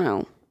 I don't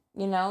know.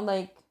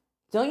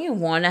 Don't you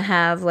want to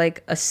have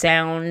a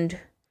sound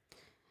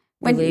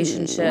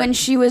relationship? When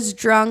she was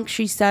drunk,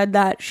 she said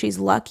that she's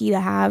lucky to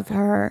have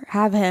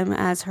him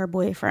as her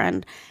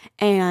boyfriend,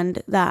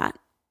 and that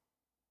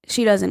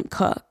she doesn't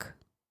cook.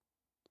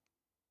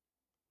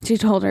 She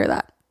told her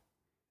that.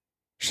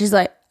 She's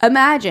like,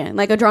 imagine,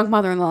 a drunk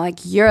mother-in-law,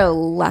 you're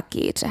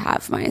lucky to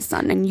have my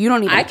son, and you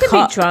don't even cook. I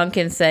could be drunk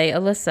and say,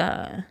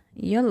 Alyssa,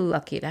 you're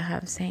lucky to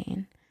have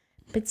Zane.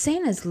 But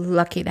Zane is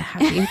lucky to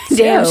have you, too.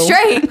 Damn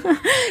straight.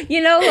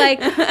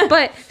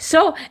 But,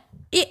 so,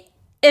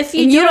 if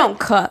you don't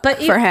cook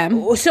for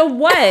him. So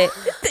what?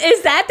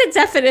 Is that the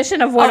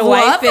definition of what a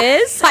wife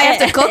is? I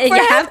have to cook for him?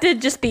 You have to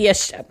just be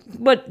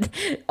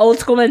old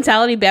school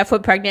mentality,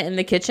 barefoot pregnant in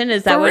the kitchen?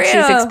 Is that what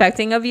she's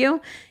expecting of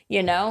you?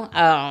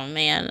 Oh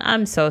man,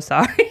 I'm so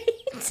sorry.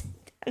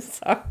 I'm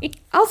sorry.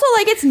 Also,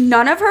 it's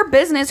none of her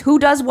business who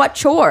does what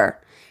chore.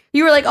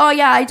 You were like, oh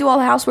yeah, I do all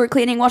the housework,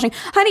 cleaning, washing.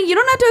 Honey, you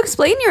don't have to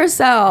explain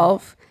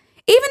yourself.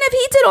 Even if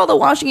he did all the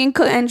washing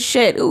and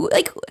shit, who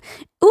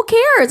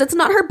cares? It's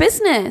not her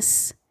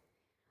business.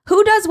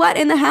 who does what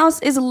in the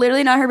house is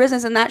literally not her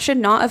business, and that should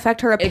not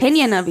affect her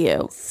opinion of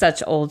you.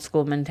 Such old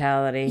school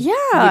mentality. Yeah.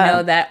 You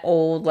know, that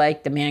old,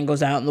 like, the man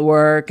goes out in the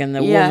work and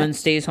the woman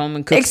stays home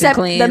and cooks Except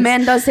and cleans. the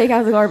man does take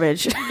out the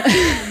garbage.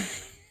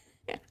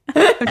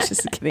 I'm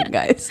just kidding,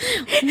 guys.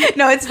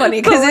 No, it's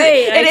funny because I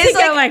is take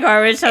like out my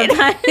garbage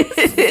sometimes.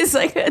 it is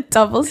like a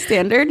double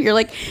standard. You're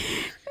like,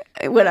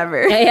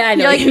 whatever. Yeah, I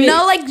know. You're like,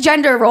 no, like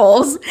gender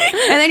roles, and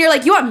then you're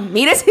like, you want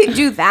me to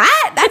do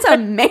that? That's a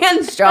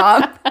man's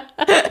job.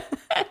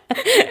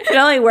 It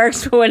only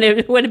works when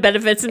it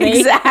benefits me.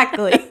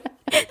 Exactly.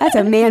 That's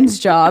a man's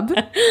job.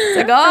 It's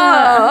like,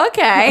 oh,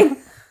 okay.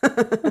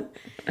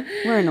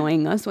 We're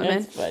annoying us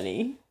women. That's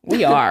funny.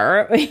 We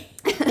are.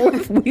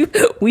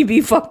 we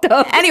be fucked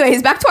up.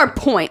 Anyways, back to our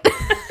point.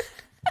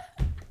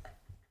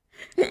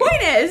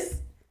 Point is,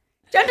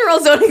 gender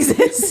roles don't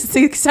exist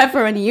except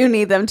for when you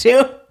need them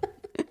to.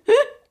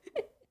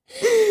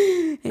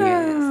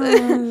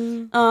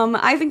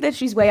 I think that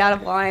she's way out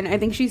of line. I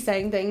think she's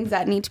saying things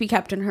that need to be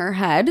kept in her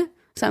head.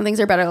 Some things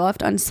are better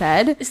left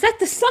unsaid. Is that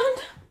the sun?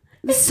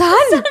 The sun?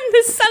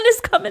 The sun is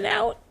coming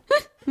out.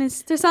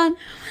 Mr. Sun.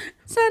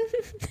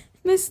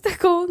 Mr.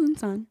 Golden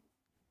Sun.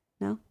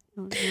 No?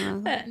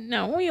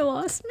 No, you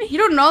lost me. You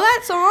don't know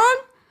that song?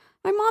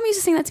 My mom used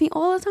to sing that to me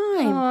all the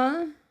time.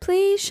 Aww.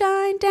 Please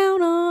shine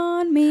down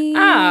on me.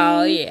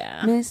 Oh,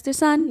 yeah. Mr.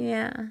 Sun.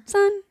 Yeah.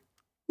 Sun.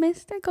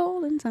 Mr.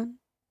 Golden Sun.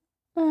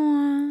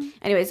 Aww.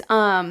 Anyways,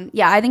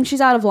 yeah, I think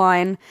she's out of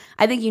line.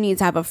 I think you need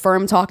to have a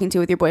firm talking to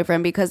with your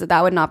boyfriend, because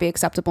that would not be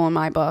acceptable in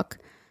my book.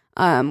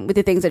 With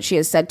the things that she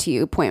has said to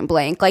you point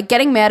blank, like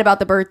getting mad about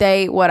the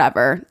birthday,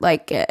 whatever,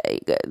 like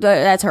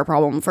that's her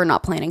problem for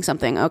not planning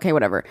something. Okay,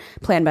 whatever,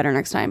 plan better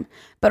next time.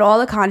 But all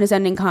the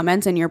condescending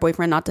comments and your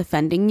boyfriend not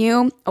defending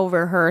you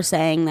over her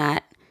saying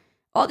that,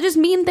 all just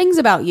mean things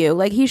about you,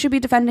 like he should be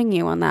defending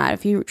you on that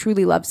if he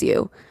truly loves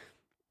you.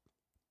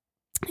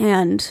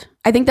 And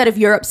I think that if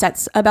you're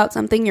upset about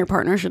something, your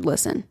partner should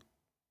listen.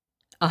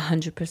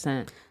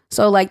 100%.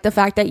 So, like, the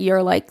fact that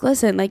you're like,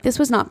 listen, like, this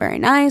was not very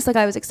nice. Like,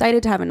 I was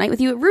excited to have a night with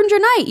you. It ruined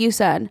your night, you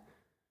said.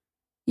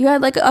 You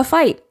had, like, a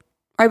fight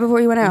right before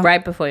you went out.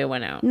 Right before you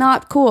went out.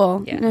 Not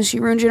cool. Yeah. You know, she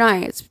ruined your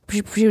night.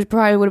 She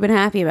probably would have been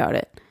happy about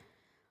it.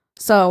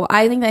 So,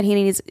 I think that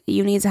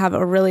you need to have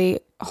a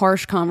really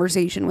harsh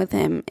conversation with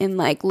him. And,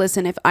 like,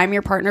 listen, if I'm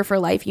your partner for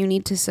life, you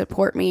need to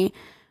support me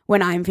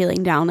when I'm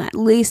feeling down. At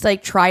least,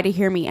 like, try to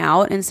hear me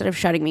out instead of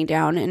shutting me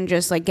down and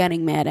just, like,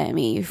 getting mad at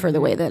me for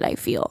the way that I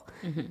feel.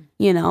 Mm-hmm.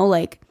 You know,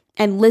 like,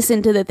 and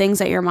listen to the things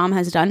that your mom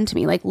has done to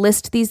me. Like,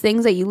 list these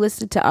things that you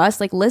listed to us,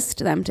 like, list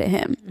them to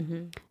him.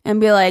 Mm-hmm. And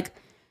be like,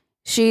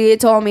 she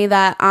told me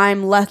that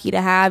I'm lucky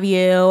to have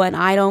you and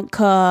I don't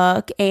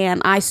cook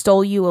and I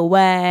stole you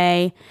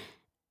away.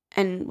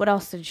 And what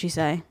else did she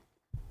say?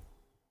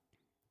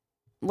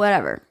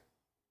 Whatever.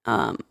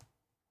 I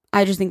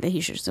just think that he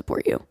should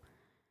support you.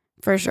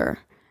 For sure.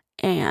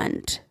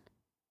 And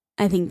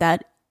I think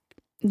that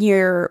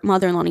your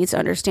mother-in-law needs to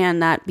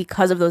understand that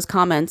because of those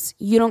comments,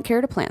 you don't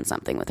care to plan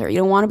something with her. You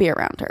don't want to be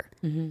around her.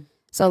 Mm-hmm.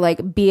 So,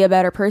 like, be a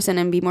better person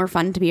and be more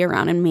fun to be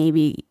around. And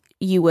maybe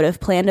you would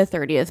have planned a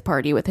 30th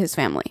party with his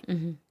family.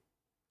 Mm-hmm.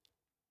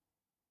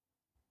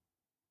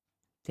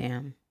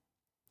 Damn.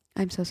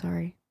 I'm so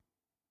sorry.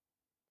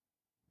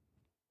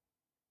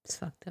 It's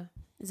fucked up.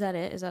 Is that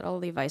it? Is that all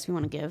the advice we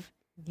want to give?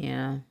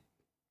 Yeah.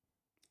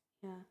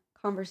 Yeah.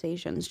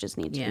 Conversations just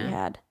need to be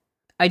had.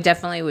 I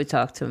definitely would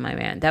talk to my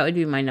man. That would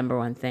be my number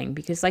one thing,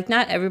 because, like,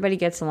 not everybody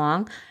gets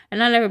along and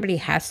not everybody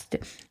has to.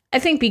 I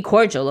think be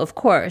cordial, of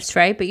course,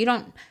 right? But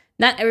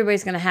not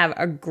everybody's going to have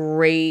a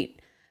great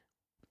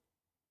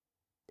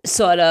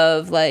sort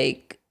of,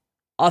 like,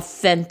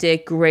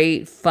 authentic,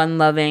 great,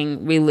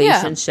 fun-loving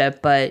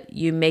relationship, but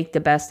you make the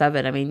best of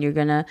it. I mean,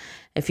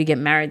 if you get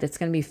married, that's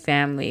going to be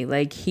family.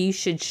 Like, he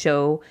should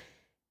show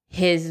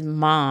his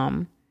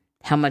mom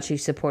how much he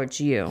supports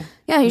you.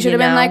 Yeah, he should have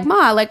been like,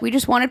 Ma, like, we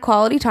just wanted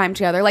quality time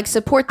together. Like,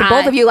 support the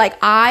both of you. Like,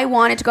 I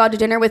wanted to go out to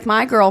dinner with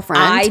my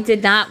girlfriend. I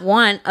did not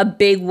want a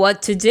big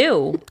what to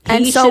do.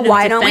 And so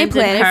why don't we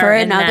plan it for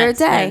another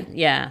day?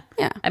 Yeah.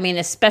 I mean,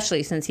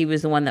 especially since he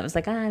was the one that was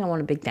like, I don't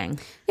want a big thing.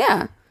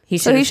 Yeah. He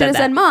should have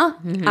said, Ma,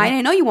 I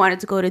didn't know you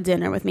wanted to go to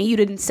dinner with me. You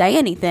didn't say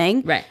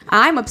anything. Right.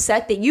 I'm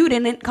upset that you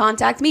didn't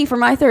contact me for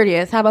my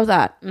 30th. How about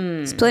that?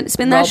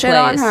 Spin that shit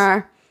on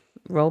her.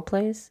 Role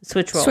plays?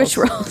 Switch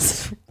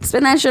roles.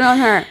 Spin that shit on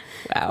her.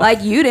 Wow.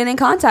 Like, you didn't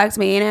contact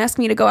me and ask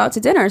me to go out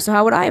to dinner, so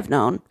how would I have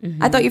known?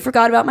 Mm-hmm. I thought you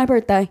forgot about my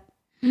birthday.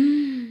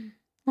 You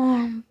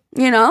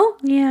know?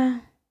 Yeah.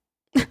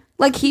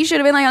 Like, he should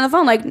have been, like, on the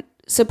phone, like,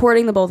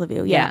 supporting the both of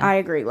you. Yeah, I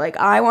agree. Like,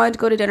 I wanted to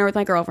go to dinner with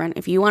my girlfriend.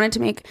 If you wanted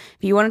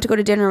to go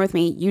to dinner with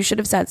me, you should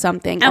have said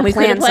something and we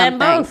could have planned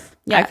both.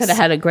 Yes. I could have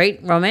had a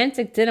great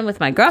romantic dinner with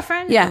my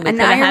girlfriend. Yeah, and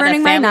now you're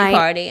ruining my night.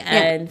 Party,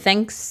 and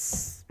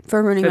thanks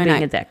for ruining my being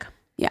night. A dick.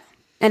 Yeah,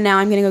 and now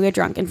I'm gonna go get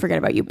drunk and forget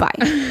about you. Bye.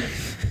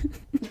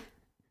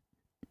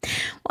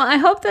 Well, I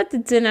hope that the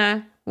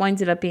dinner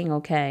winds up being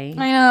okay.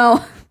 I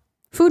know.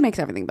 Food makes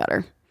everything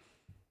better.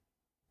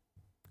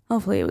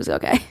 Hopefully it was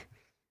okay.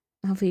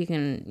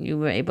 Hopefully you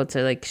were able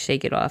to, like,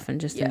 shake it off and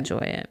just enjoy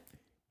it.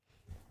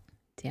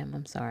 Damn,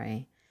 I'm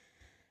sorry.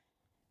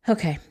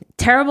 Okay.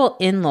 Terrible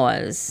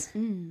in-laws.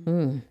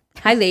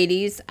 Hi,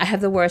 ladies. I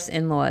have the worst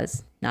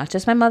in-laws. Not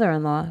just my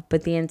mother-in-law,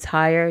 but the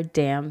entire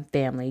damn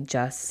family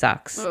just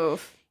sucks.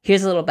 Oof.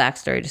 Here's a little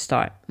backstory to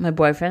start. My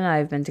boyfriend and I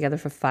have been together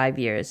for 5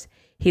 years.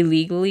 He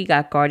legally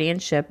got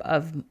guardianship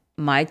of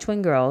my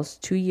twin girls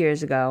 2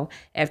 years ago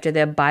after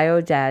their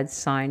bio dad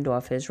signed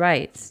off his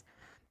rights.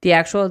 The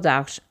actual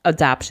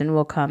adoption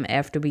will come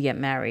after we get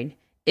married,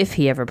 if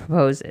he ever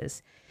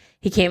proposes.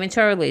 He came into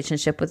our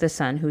relationship with a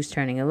son who's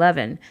turning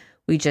 11.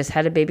 We just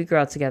had a baby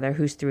girl together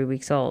who's 3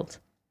 weeks old.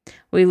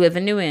 We live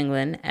in New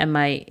England, and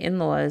my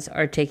in-laws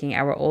are taking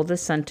our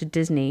oldest son to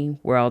Disney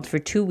World for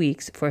 2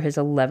 weeks for his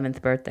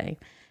 11th birthday.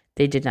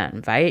 They did not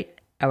invite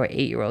our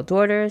 8-year-old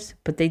daughters,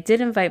 but they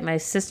did invite my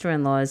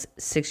sister-in-law's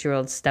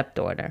 6-year-old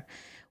stepdaughter.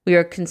 They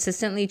are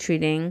consistently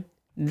treating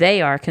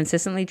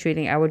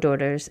our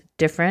daughters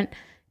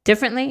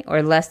differently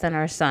or less than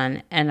our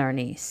son and our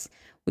niece.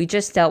 We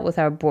just dealt with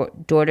our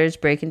daughters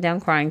breaking down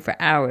crying for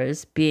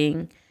hours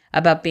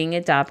about being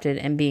adopted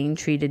and being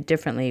treated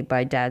differently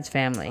by dad's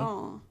family.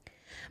 Aww.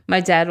 My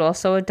dad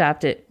was also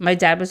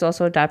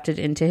adopted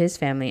into his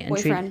family and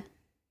Boyfriend.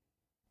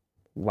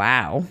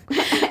 Wow.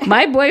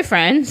 My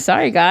boyfriend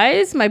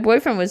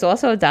was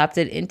also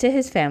adopted into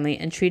his family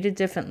and treated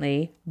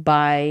differently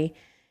by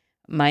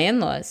my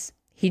in-laws.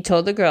 He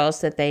told the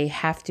girls that they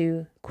have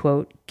to,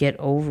 quote, get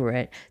over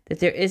it, that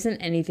there isn't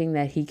anything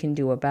that he can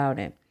do about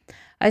it.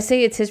 I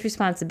say it's his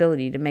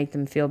responsibility to make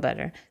them feel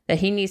better, that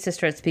he needs to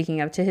start speaking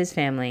up to his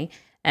family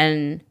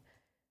and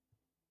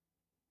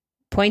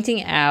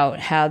pointing out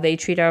how they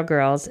treat our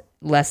girls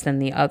less than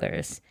the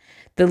others.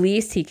 The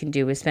least he can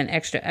do is spend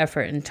extra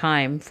effort and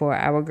time for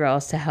our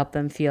girls to help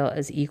them feel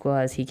as equal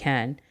as he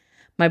can.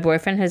 My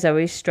boyfriend has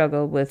always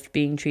struggled with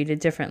being treated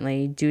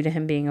differently due to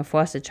him being a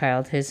foster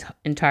child his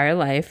entire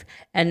life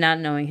and not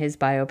knowing his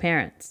bio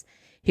parents.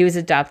 He was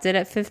adopted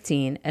at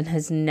 15 and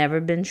has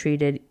never been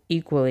treated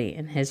equally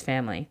in his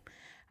family.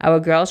 Our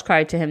girls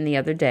cried to him the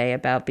other day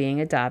about being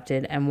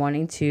adopted and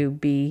wanting to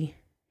be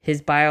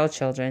his bio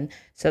children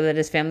so that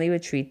his family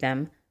would treat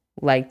them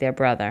like their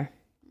brother.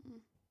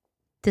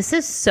 This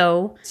is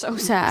so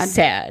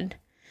sad.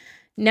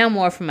 Now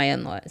more from my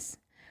in-laws.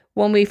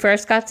 When we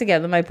first got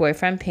together, my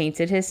boyfriend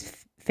painted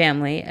his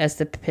family as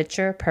the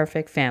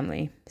picture-perfect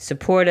family.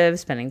 Supportive,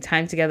 spending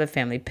time together,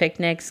 family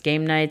picnics,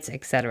 game nights,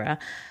 etc.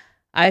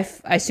 I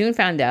soon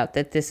found out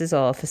that this is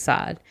all a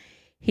facade.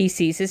 He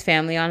sees his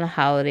family on the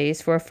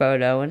holidays for a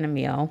photo and a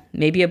meal,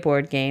 maybe a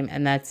board game,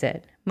 and that's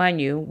it.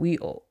 Mind you, we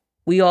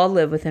all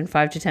live within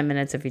 5 to 10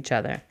 minutes of each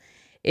other.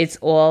 It's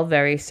all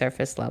very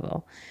surface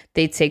level.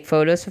 They take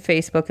photos for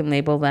Facebook and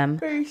label them.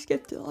 Very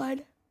skipped the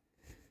line.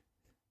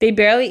 They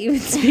barely even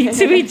speak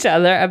to each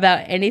other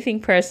about anything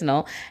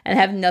personal and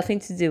have nothing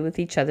to do with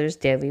each other's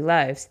daily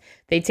lives.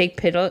 They take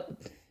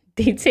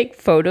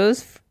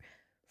photos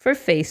for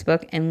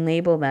Facebook and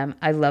label them,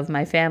 I love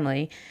my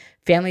family.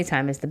 Family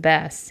time is the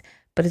best.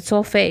 But it's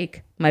all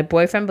fake. My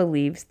boyfriend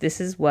believes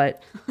this is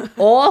what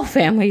all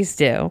families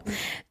do.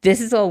 This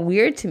is all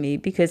weird to me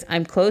because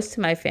I'm close to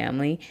my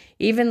family.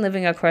 Even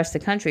living across the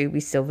country,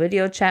 we still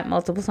video chat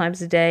multiple times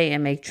a day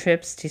and make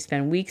trips to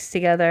spend weeks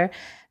together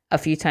a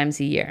few times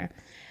a year.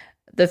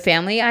 The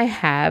family I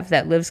have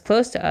that lives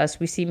close to us,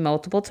 we see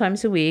multiple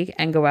times a week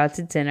and go out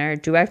to dinner,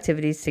 do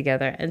activities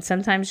together, and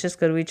sometimes just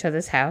go to each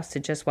other's house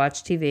to just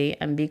watch TV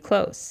and be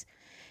close.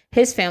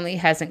 His family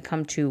hasn't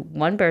come to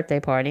one birthday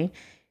party,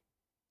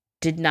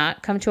 did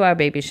not come to our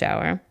baby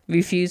shower,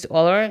 refused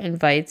all our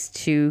invites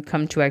to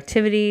come to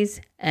activities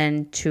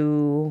and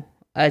to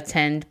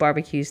attend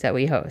barbecues that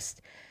we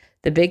host.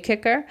 The big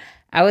kicker,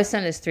 our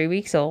son is 3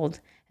 weeks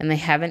old and they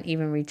haven't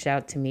even reached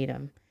out to meet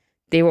him.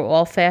 They were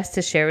all fast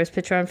to share his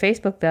picture on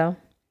Facebook though.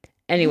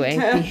 Anyway,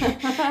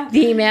 the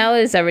email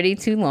is already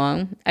too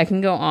long. I can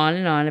go on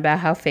and on about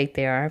how fake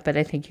they are, but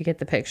I think you get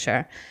the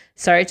picture.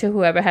 Sorry to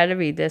whoever had to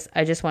read this.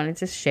 I just wanted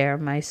to share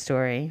my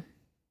story.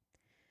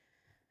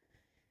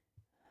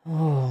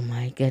 Oh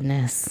my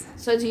goodness.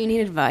 So do you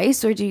need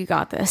advice or do you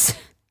got this?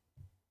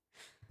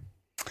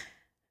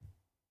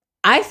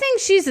 I think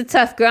she's a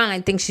tough girl and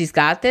I think she's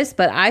got this,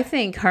 but I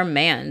think her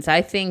man's.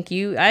 I think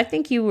you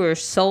were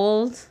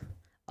sold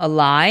a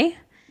lie.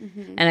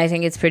 Mm-hmm. And I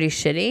think it's pretty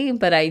shitty,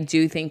 but I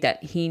do think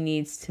that he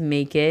needs to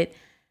make it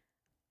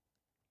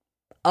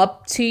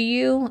up to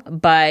you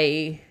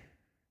by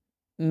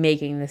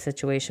making the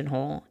situation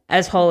whole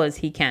as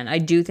he can. I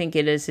do think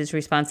it is his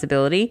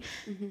responsibility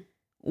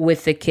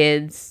with the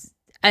kids.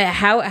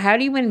 How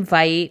do you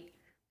invite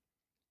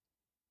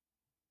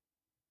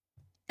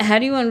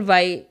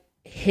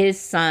his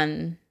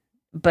son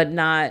but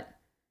not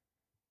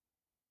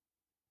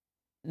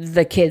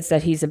the kids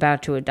that he's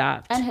about to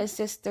adopt? And his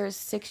sister's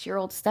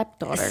 6-year-old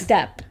stepdaughter.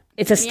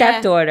 It's a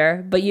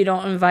stepdaughter, but you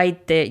don't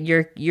invite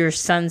your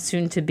son's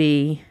soon to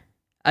be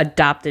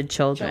adopted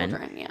children.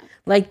 Yeah.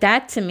 Like,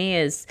 that to me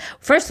is,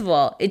 first of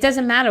all, it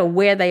doesn't matter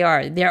where they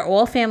are. They're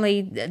all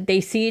family. They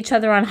see each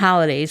other on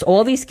holidays.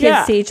 All these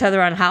kids see each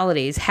other on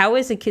holidays. How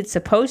is a kid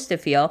supposed to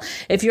feel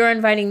if you're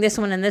inviting this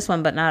one and this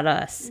one, but not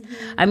us?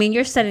 I mean,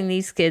 you're setting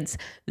these kids,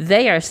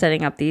 they are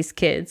setting up these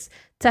kids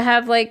to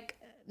have like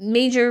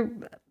major,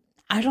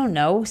 I don't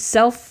know,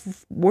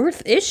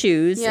 self-worth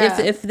issues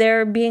if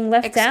they're being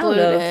left out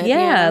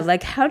of.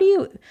 Like, how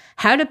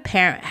do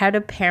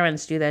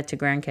parents do that to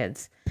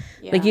grandkids?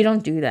 Like, you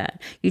don't do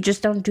that. You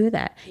just don't do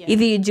that.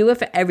 Either you do it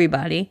for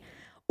everybody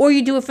or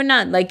you do it for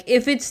none. Like,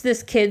 if it's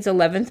this kid's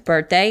 11th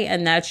birthday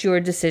and that's your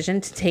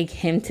decision to take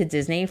him to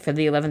Disney for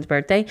the 11th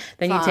birthday,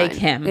 then you take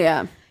him.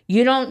 Yeah.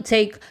 You don't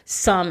take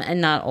some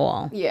and not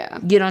all. Yeah.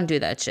 You don't do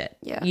that shit.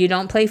 Yeah. You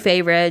don't play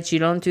favorites. You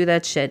don't do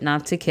that shit.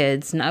 Not to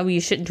kids. No,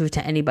 you shouldn't do it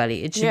to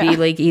anybody. It should be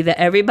like either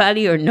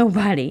everybody or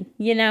nobody,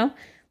 you know?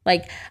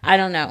 Like, I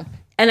don't know.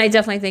 And I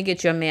definitely think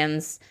it's your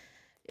man's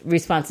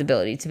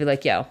responsibility to be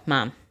like, yo,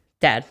 mom,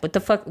 dad, what the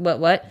fuck?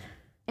 What?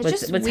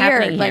 It's What's weird.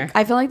 happening here? Like,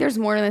 I feel like there's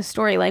more to this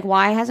story. Like,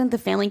 why hasn't the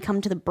family come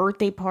to the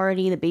birthday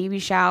party, the baby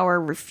shower,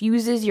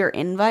 refuses your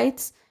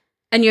invites?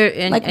 And your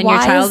like, and your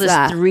why child is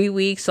is 3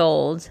 weeks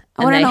old,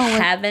 and they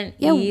haven't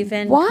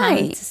even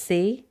come to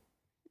see.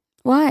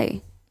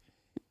 Why?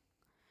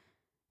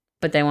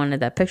 But they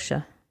wanted that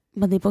picture.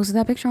 But they posted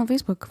that picture on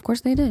Facebook. Of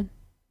course they did.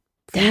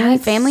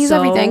 Family is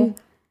so everything.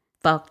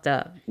 Fucked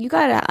up.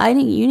 I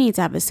think you need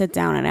to have a sit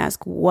down and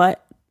ask why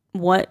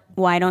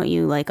don't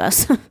you like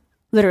us?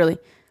 Literally.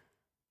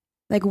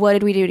 Like, what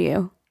did we do to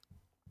you?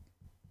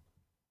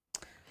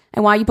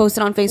 And why you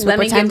posted on Facebook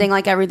pretending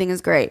like everything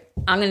is great?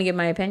 I'm going to give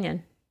my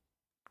opinion.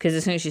 Because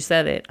as soon as she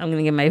said it, I'm going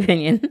to give my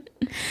opinion.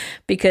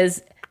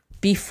 Because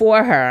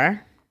before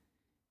her,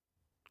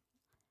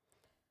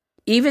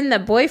 even the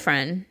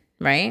boyfriend,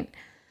 right,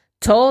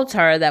 told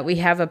her that we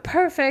have a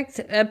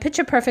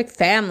picture perfect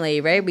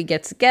family, right? We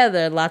get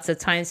together, lots of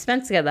time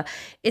spent together.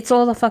 It's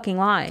all a fucking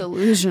lie.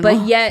 Delusional.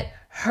 But yet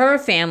her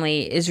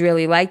family is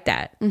really like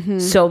that. Mm-hmm.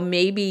 So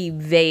maybe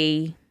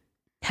they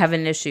have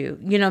an issue.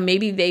 You know,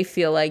 maybe they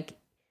feel like,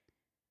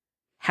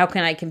 how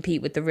can I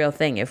compete with the real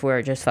thing if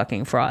we're just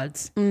fucking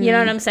frauds? Mm. You know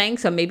what I'm saying?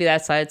 So maybe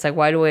that's why it's like,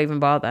 why do I even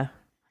bother?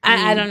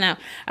 I don't know.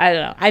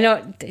 I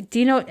know. Do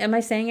you know? Am I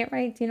saying it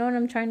right? Do you know what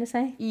I'm trying to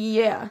say?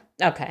 Yeah.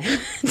 Okay.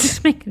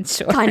 Just making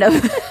sure. Kind of.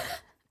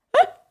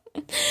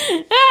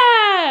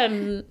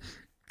 I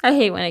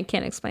hate when I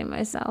can't explain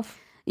myself.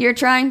 You're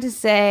trying to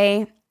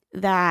say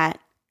that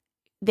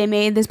they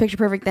made this picture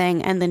perfect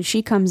thing, and then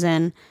she comes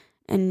in,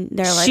 and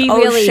they're like, "Oh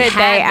really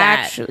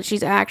shit,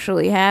 she's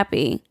actually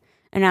happy."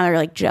 And now they're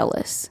like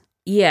jealous.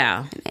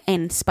 Yeah.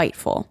 And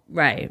spiteful.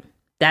 Right.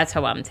 That's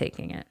how I'm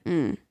taking it.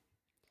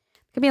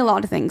 Could be a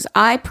lot of things.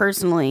 I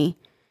personally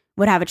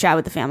would have a chat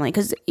with the family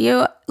because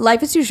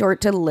life is too short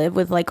to live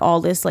with like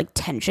all this like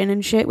tension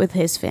and shit with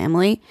his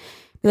family.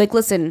 Be like,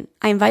 listen,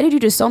 I invited you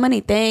to so many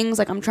things.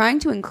 Like, I'm trying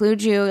to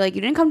include you. Like,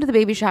 you didn't come to the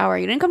baby shower.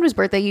 You didn't come to his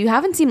birthday. You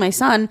haven't seen my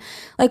son.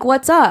 Like,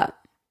 what's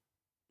up?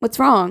 What's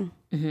wrong?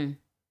 Mm-hmm.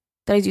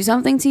 Did I do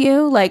something to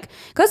you? Like,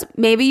 because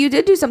maybe you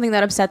did do something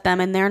that upset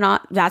them and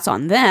that's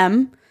on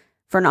them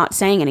for not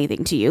saying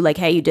anything to you. Like,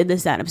 hey, you did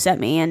this, that upset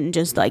me, and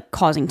just like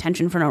causing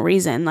tension for no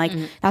reason. Like,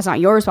 that's not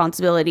your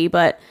responsibility.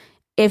 But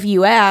if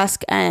you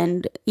ask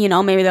and, you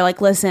know, maybe they're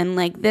like, listen,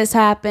 like this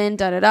happened,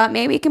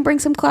 maybe it can bring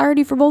some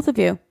clarity for both of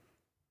you.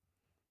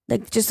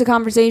 Like, just a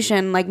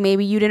conversation. Like,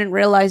 maybe you didn't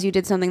realize you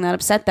did something that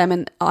upset them.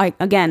 And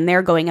again,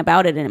 they're going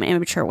about it in an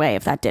immature way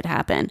if that did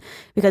happen,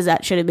 because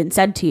that should have been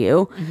said to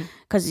you,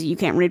 because you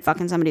can't read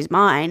fucking somebody's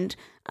mind.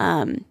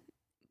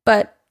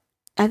 But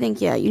I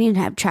think, you need to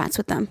have chats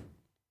with them.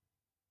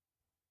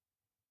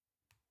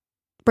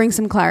 Bring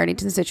some clarity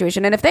to the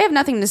situation. And if they have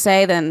nothing to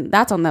say, then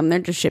that's on them. They're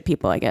just shit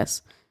people, I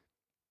guess.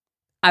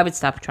 I would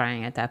stop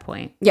trying at that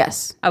point.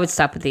 Yes. I would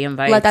stop with the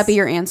invites. Let that be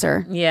your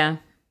answer. Yeah.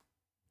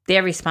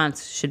 Their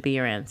response should be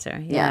your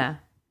answer. Yeah.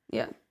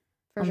 Yeah.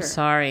 I'm sure.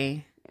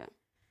 Sorry. Yeah.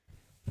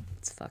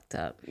 It's fucked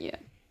up. Yeah.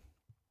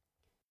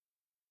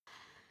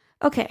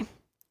 Okay.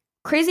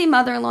 Crazy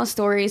mother-in-law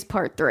stories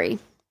part 3.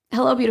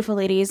 Hello, beautiful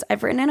ladies.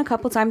 I've written in a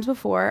couple times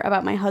before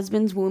about my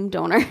husband's womb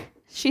donor.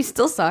 She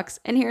still sucks.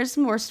 And here's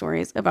some more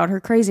stories about her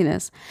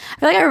craziness. I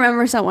feel like I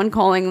remember someone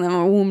calling them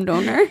a womb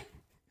donor.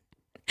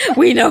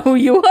 We know who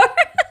you are.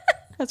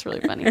 That's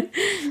really funny.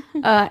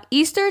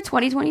 Easter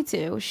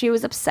 2022, she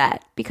was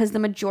upset because the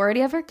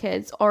majority of her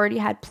kids already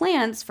had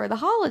plans for the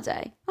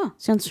holiday. Oh,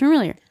 sounds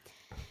familiar.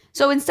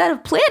 So instead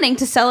of planning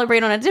to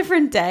celebrate on a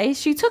different day,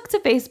 she took to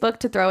Facebook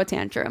to throw a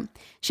tantrum.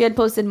 She had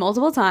posted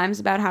multiple times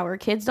about how her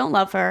kids don't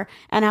love her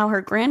and how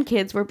her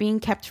grandkids were being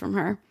kept from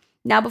her.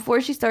 Now, before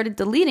she started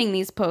deleting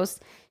these posts,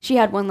 she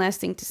had one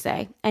last thing to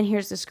say. And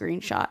here's the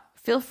screenshot.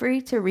 Feel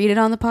free to read it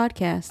on the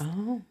podcast.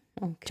 Oh,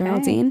 okay.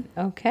 Geraldine.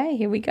 Okay,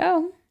 here we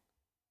go.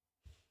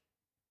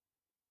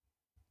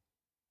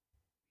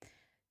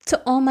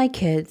 To all my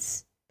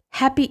kids,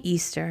 happy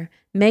Easter.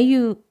 May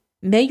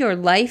your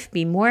life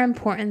be more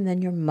important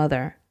than your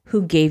mother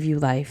who gave you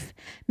life.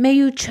 May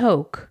you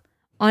choke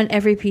on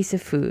every piece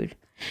of food.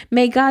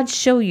 May God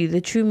show you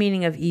the true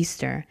meaning of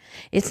Easter.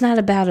 It's not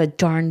about a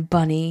darn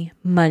bunny,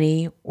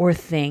 money, or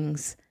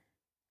things.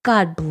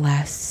 God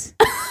bless.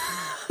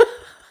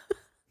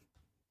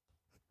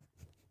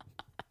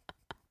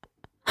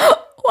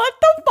 What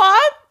the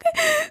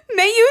fuck?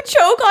 May you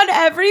choke on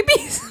every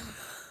piece.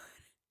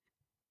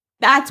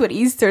 That's what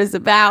Easter is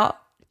about.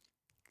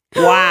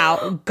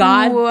 Wow.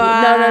 God.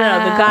 Wow.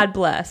 No. The God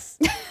bless.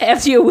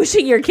 After you're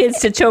wishing your kids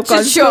to choke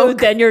on food,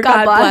 then you're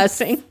God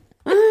blessing.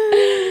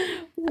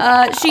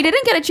 She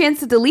didn't get a chance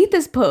to delete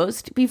this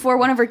post before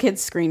one of her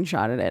kids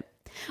screenshotted it.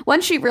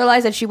 Once she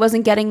realized that she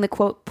wasn't getting the,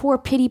 quote, poor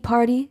pity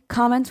party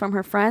comments from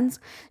her friends,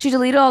 she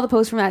deleted all the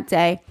posts from that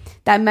day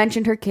that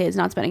mentioned her kids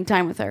not spending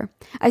time with her.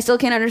 I still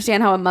can't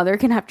understand how a mother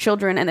can have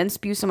children and then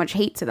spew so much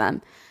hate to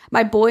them.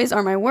 My boys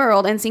are my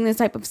world, and seeing this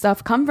type of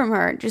stuff come from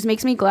her just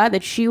makes me glad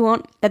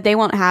that they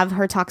won't have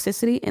her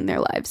toxicity in their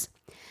lives.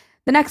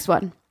 The next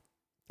one.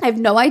 I have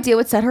no idea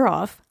what set her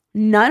off.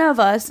 None of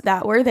us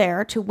that were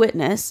there to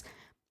witness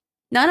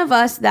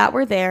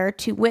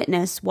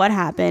what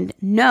happened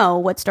know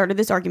what started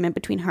this argument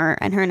between her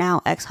and her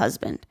now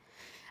ex-husband.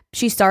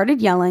 She started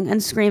yelling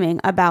and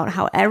screaming about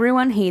how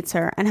everyone hates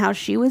her and how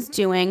she was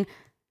going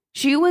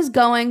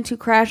to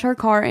crash her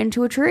car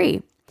into a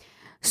tree.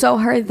 So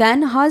her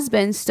then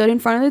husband stood in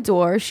front of the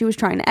door she was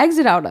trying to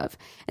exit out of.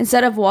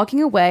 Instead of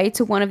walking away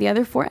to one of the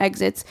other 4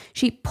 exits,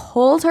 she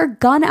pulled her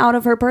gun out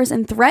of her purse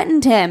and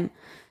threatened him.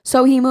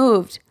 So he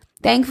moved.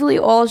 Thankfully,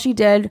 all she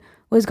did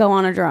was go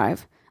on a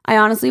drive. I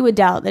honestly would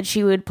doubt that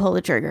she would pull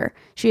the trigger.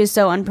 She is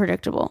so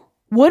unpredictable.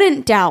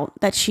 Wouldn't doubt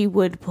that she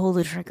would pull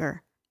the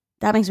trigger.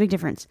 That makes a big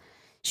difference.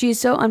 She is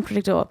so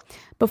unpredictable.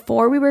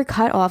 Before we were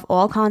cut off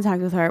all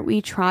contact with her, we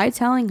tried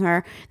telling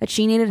her that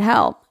she needed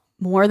help.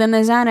 More than the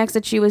Xanax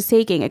that she was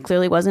taking. It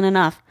clearly wasn't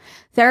enough.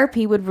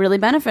 Therapy would really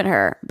benefit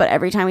her, but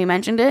every time we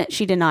mentioned it,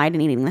 she denied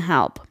needing the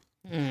help.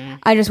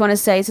 I just want to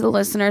say to the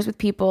listeners, with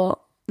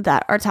people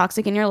that are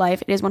toxic in your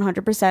life, it is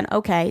 100%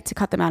 okay to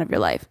cut them out of your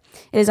life.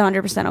 It is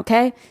 100%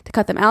 okay to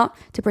cut them out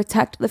to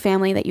protect the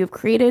family that you have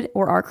created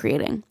or are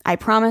creating. I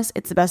promise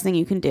it's the best thing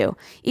you can do,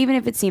 even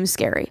if it seems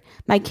scary.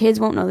 My kids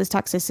won't know this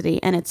toxicity,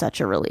 and it's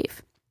such a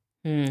relief.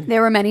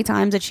 There were many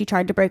times that she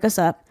tried to break us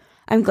up.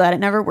 I'm glad it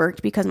never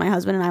worked because my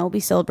husband and I will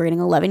be celebrating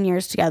 11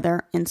 years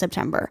together in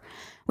September.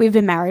 We've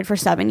been married for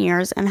 7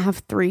 years and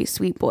have 3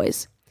 sweet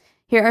boys.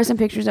 Here are some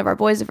pictures of our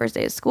boys the first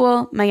day of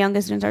school. My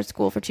youngest didn't start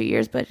school for 2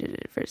 years, but it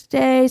did first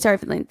day. Sorry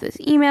for the link to this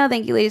email.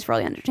 Thank you, ladies, for all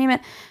the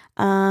entertainment.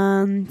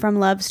 From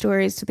love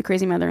stories to the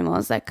crazy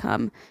mother-in-laws that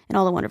come and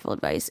all the wonderful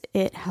advice.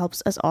 It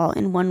helps us all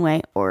in one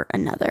way or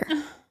another.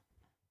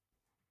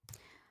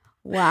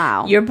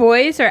 Wow. Your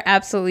boys are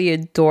absolutely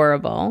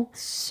adorable.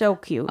 So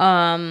cute.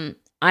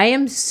 I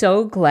am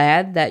so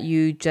glad that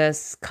you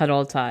just cut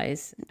all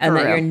ties and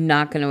that you're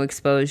not going to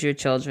expose your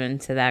children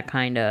to that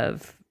kind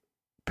of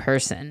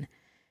person.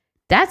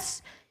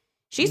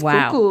 She's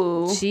wow.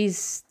 Cuckoo.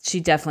 She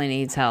definitely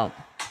needs help.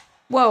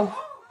 Whoa.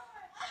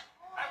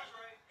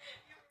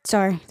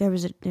 Sorry, there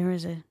was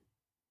a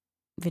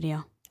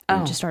video.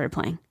 It just started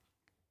playing.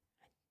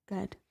 Go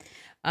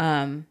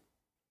ahead.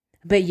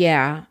 But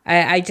yeah,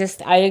 I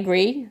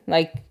agree.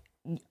 Like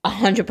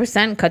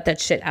 100% cut that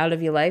shit out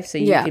of your life so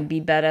you can be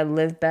better,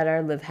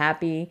 live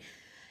happy.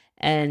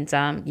 And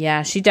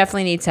she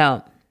definitely needs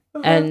help.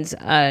 And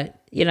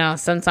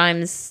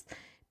sometimes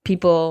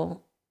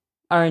people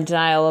are in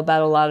denial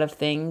about a lot of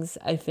things.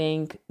 I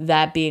think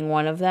that being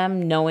one of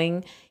them,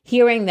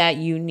 hearing that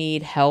you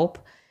need help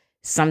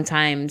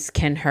sometimes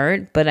can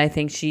hurt, but I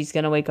think she's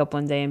going to wake up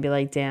one day and be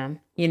like, damn,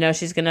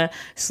 she's going to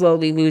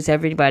slowly lose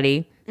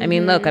everybody. I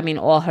mean, look,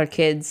 all her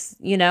kids,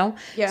 Yeah.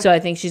 So I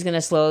think she's going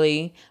to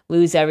slowly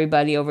lose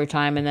everybody over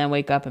time and then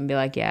wake up and be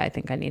like, yeah, I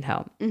think I need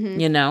help, And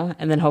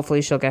then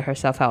hopefully she'll get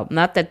herself help.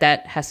 Not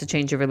that has to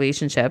change your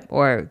relationship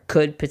or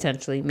could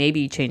potentially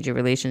maybe change your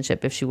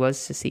relationship if she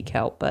was to seek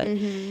help. But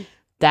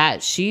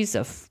that she's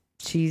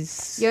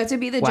you have to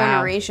be the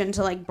generation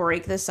to like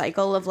break the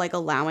cycle of like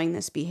allowing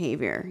this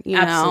behavior,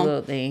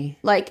 Absolutely.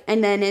 Like,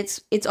 and then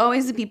it's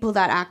always the people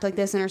that act like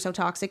this and are so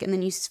toxic, and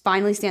then you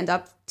finally stand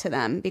up to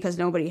them because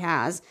nobody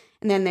has,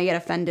 and then they get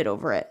offended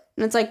over it.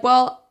 And it's like,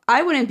 well,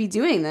 I wouldn't be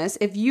doing this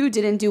if you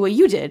didn't do what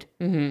you did.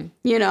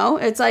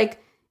 It's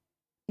like,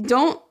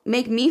 don't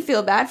make me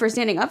feel bad for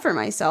standing up for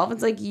myself.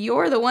 It's like,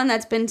 you're the one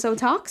that's been so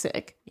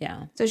toxic.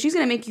 Yeah. So she's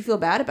going to make you feel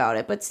bad about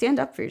it, but stand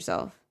up for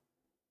yourself.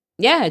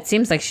 Yeah, it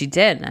seems like she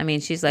did. I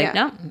mean, she's like,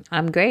 no,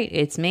 I'm great.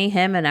 It's me,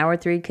 him, and our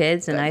 3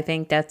 kids. And I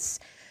think that's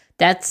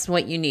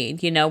what you need.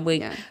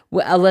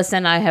 Alyssa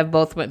and I have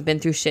both been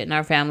through shit in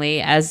our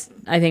family, as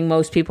I think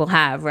most people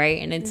have,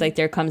 right? And it's like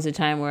there comes a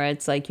time where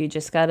it's like you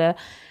just got to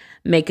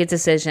make a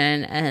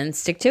decision and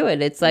stick to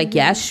it. It's like,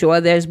 yeah, sure,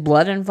 there's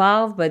blood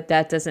involved, but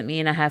that doesn't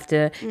mean I have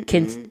to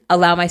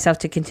allow myself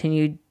to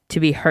continue to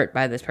be hurt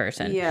by this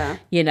person. Yeah.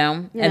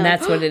 And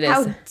that's what it is.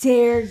 How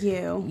dare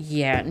you?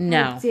 Yeah,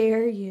 no. How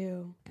dare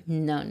you?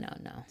 No.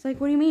 It's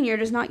like, what do you mean? You're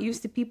just not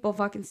used to people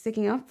fucking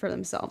sticking up for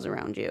themselves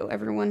around you.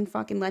 Everyone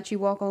fucking lets you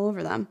walk all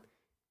over them.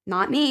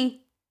 Not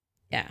me.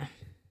 Yeah.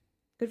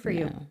 Good for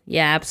you.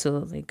 Yeah,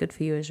 absolutely. Good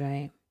for you is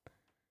right.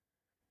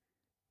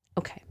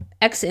 Okay.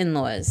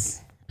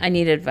 Ex-in-laws. I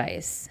need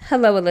advice.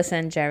 Hello, Alyssa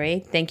and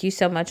Jerry. Thank you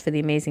so much for the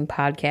amazing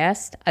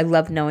podcast. I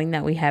love knowing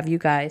that we have you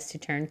guys to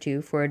turn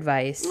to for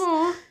advice.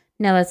 Aww.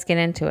 Now let's get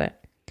into it.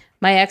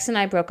 My ex and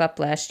I broke up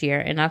last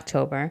year in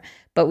October,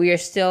 but we are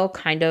still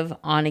kind of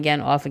on again,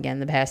 off again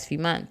the past few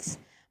months.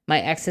 My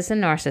ex is a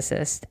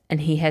narcissist,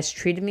 and he has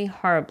treated me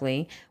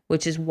horribly,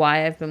 which is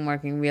why I've been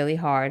working really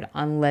hard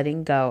on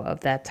letting go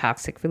of that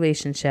toxic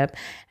relationship,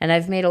 and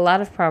I've made a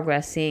lot of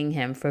progress seeing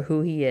him for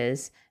who he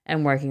is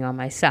and working on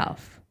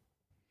myself.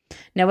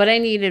 Now, what I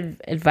need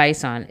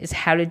advice on is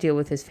how to deal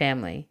with his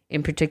family,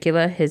 in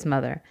particular, his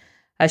mother.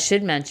 I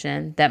should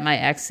mention that my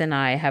ex and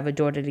I have a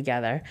daughter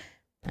together.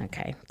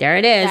 Okay, there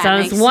it is. I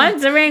was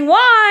wondering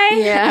why.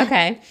 Yeah.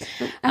 Okay. I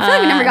feel like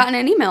I've never gotten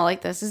an email like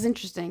this. This is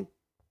interesting.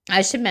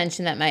 I should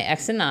mention that my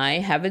ex and I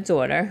have a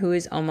daughter who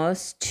is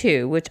almost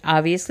 2, which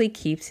obviously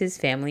keeps his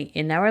family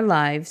in our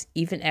lives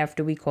even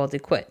after we called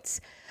it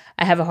quits.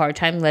 I have a hard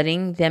time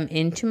letting them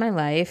into my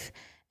life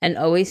and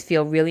always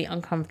feel really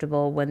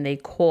uncomfortable when they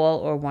call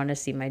or want to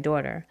see my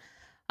daughter.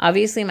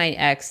 Obviously, my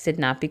ex did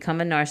not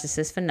become a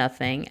narcissist for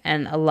nothing,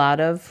 and a lot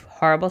of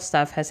horrible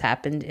stuff has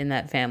happened in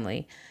that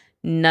family.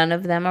 None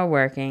of them are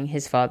working.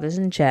 His father's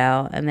in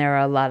jail, and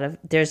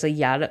there's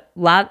a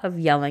lot of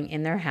yelling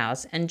in their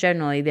house, and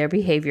generally their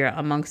behavior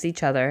amongst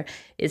each other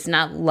is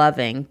not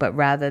loving, but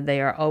rather they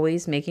are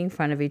always making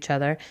fun of each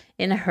other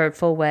in a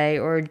hurtful way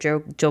or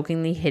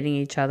jokingly hitting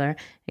each other,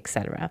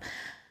 etc.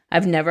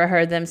 I've never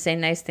heard them say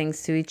nice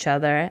things to each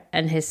other,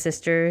 and his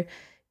sister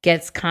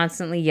gets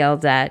constantly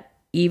yelled at,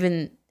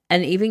 even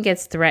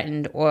gets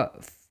threatened or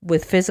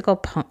with physical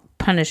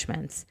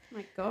punishments. Oh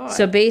my God.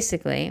 So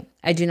basically,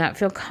 I do not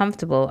feel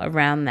comfortable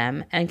around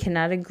them and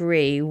cannot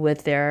agree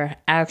with their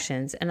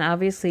actions, and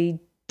obviously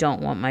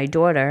don't want my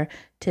daughter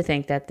to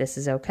think that this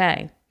is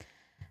okay.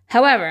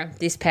 However,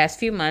 these past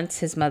few months,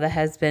 his mother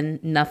has been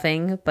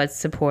nothing but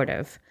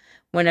supportive.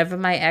 Whenever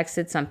my ex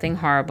did something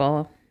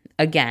horrible,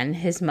 again,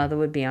 his mother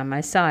would be on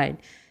my side.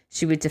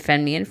 She would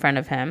defend me in front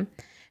of him.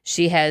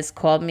 She has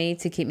called me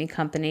to keep me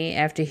company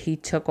after he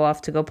took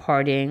off to go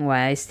partying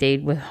while I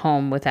stayed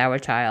home with our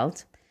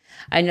child.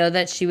 I know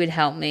that she would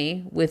help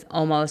me with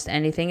almost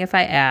anything if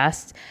I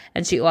asked,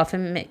 and she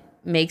often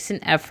makes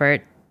an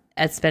effort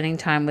at spending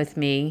time with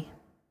my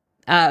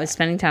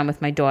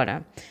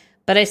daughter.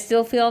 But I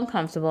still feel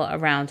uncomfortable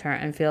around her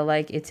and feel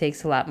like it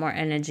takes a lot more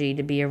energy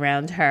to be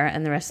around her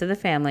and the rest of the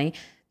family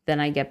than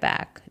it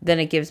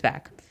gives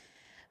back.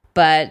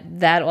 But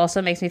that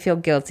also makes me feel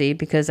guilty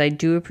because I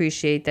do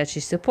appreciate that she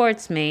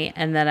supports me,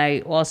 and that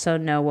I also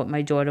know what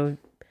my daughter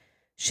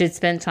should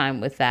spend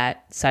time with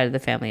that side of the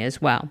family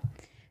as well.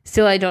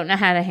 Still, I don't know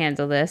how to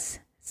handle this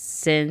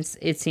since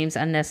it seems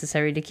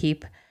unnecessary to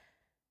keep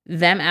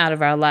them out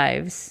of our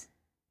lives.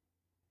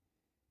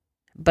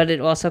 But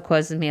it also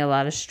causes me a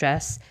lot of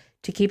stress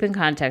to keep in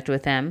contact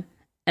with them,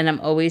 and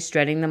I'm always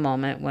dreading the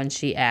moment when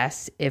she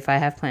asks if I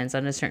have plans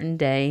on a certain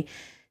day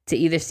to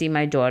either see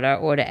my daughter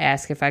or to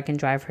ask if I can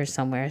drive her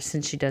somewhere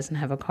since she doesn't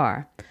have a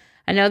car.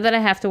 I know that I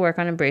have to work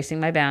on embracing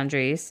my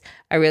boundaries.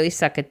 I really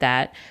suck at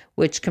that,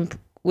 which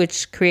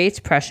creates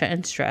pressure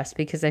and stress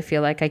because I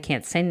feel like I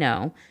can't say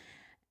no.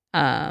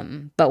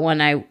 I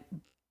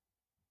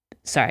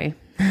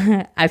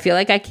feel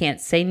like I can't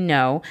say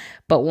no,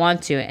 but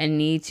want to and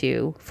need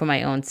to for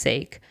my own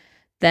sake.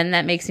 Then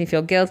that makes me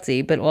feel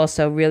guilty, but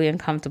also really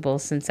uncomfortable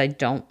since I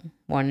don't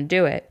want to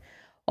do it.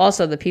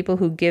 Also, they are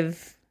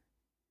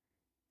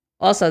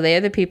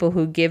the people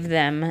who give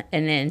them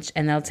an inch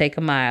and they'll take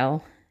a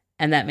mile.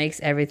 And that makes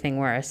everything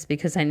worse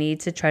because I need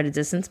to try to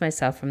distance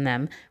myself from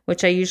them,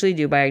 which I usually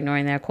do by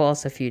ignoring their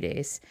calls a few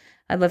days.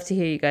 I'd love to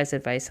hear you guys'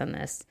 advice on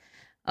this.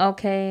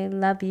 Okay,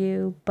 love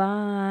you.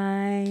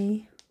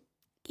 Bye.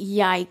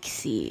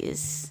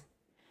 Yikesies.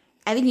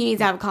 I think you need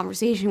to have a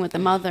conversation with the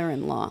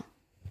mother-in-law.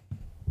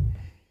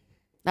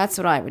 That's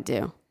what I would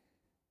do.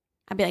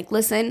 I'd be like,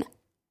 listen,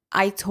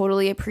 I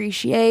totally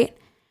appreciate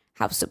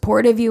how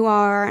supportive you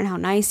are and how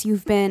nice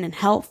you've been and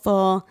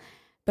helpful,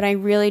 but I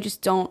really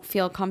just don't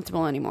feel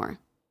comfortable anymore.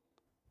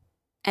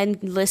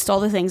 And list all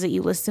the things that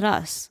you listed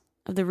us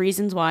of the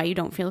reasons why you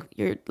don't feel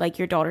your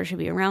daughter should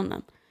be around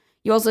them.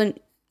 You also,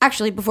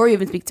 actually, before you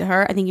even speak to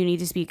her, I think you need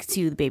to speak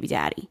to the baby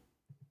daddy.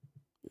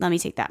 Let me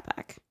take that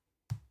back.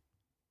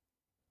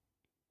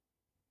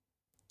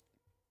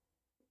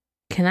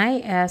 Can I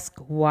ask,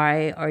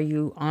 why are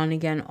you on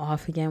again,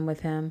 off again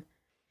with him?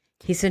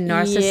 He's a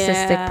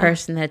narcissistic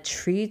person that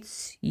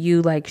treats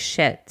you like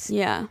shit.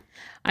 Yeah.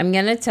 I'm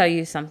going to tell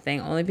you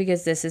something, only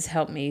because this has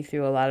helped me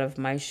through a lot of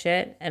my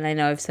shit. And I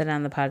know I've said it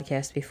on the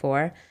podcast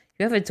before.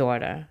 You have a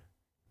daughter,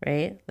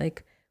 right?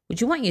 Like,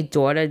 would you want your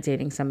daughter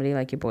dating somebody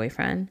like your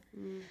boyfriend?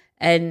 Mm.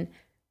 And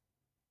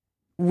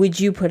would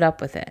you put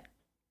up with it?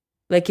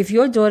 Like, if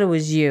your daughter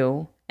was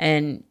you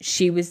and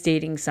she was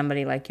dating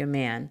somebody like your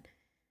man,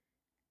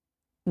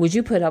 would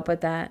you put up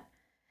with that?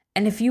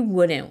 And if you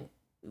wouldn't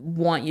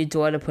want your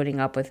daughter putting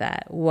up with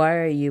that, why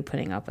are you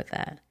putting up with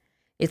that?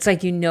 It's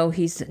like, you know,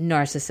 he's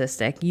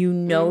narcissistic. You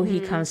know, he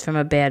comes from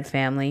a bad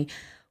family.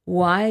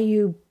 Why are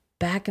you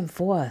back and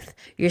forth.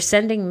 You're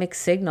sending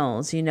mixed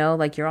signals, you know,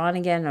 like you're on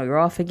again or you're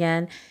off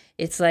again.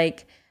 It's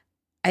like,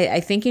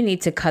 I think you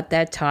need to cut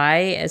that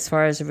tie as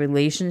far as a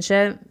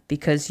relationship,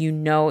 because you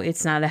know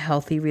it's not a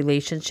healthy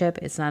relationship.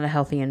 It's not a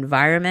healthy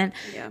environment.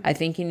 Yeah. I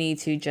think you need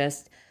to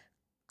just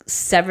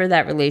sever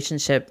that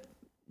relationship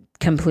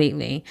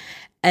completely.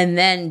 And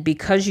then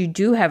because you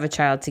do have a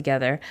child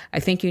together,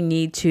 I think you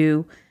need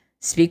to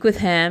speak with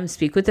him,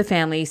 speak with the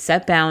family,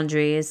 set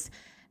boundaries.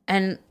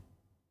 And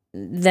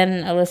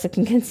then Alyssa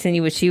can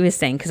continue what she was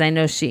saying, because I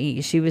know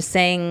she was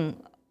saying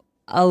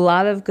a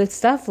lot of good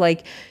stuff,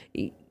 like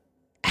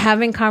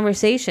having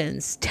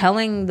conversations,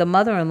 telling the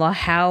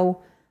mother-in-law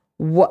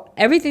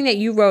everything that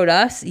you wrote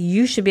us,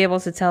 you should be able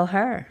to tell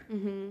her.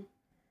 Mm-hmm.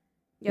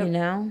 Yep. You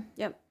know?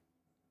 Yep.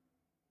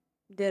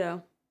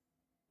 Ditto.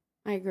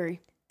 I agree.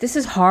 This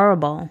is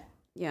horrible.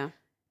 Yeah.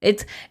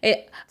 It's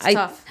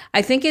tough.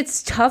 I think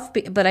it's tough,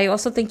 but I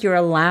also think you're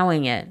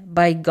allowing it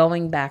by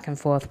going back and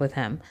forth with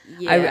him.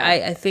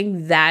 Yeah. I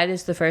think that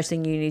is the first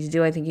thing you need to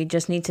do. I think you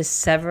just need to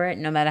sever it,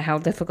 no matter how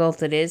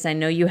difficult it is. I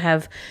know you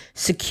have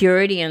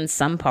security in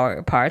some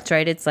parts,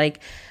 right? It's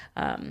like,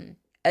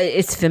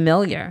 it's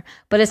familiar,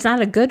 but it's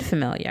not a good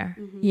familiar,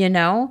 you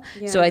know?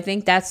 Yeah. So I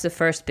think that's the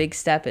first big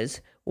step,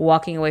 is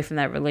walking away from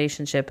that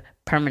relationship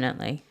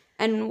permanently.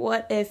 And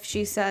what if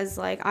she says,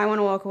 like, I want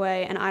to walk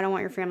away and I don't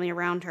want your family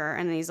around her?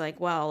 And then he's like,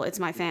 well, it's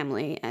my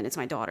family and it's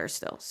my daughter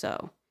still,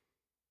 so.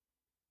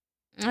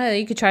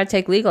 You could try to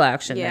take legal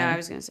action. Yeah, then. I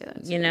was going to say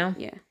that. You know?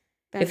 Yeah.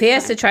 If he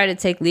has to try to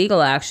take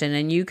legal action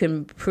and you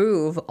can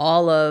prove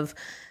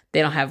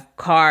they don't have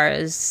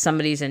cars,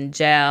 somebody's in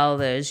jail,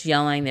 there's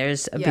yelling,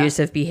 there's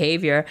abusive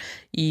behavior,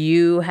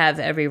 you have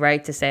every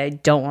right to say, I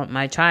don't want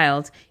my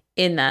child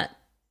in that.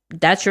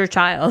 That's your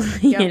child.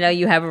 Yep. You know,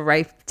 you have a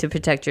right to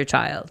protect your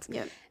child.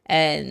 Yep.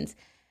 And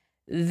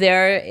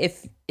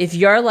if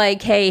you're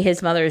like, hey,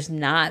 his mother's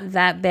not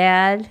that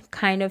bad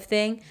kind of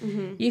thing,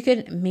 you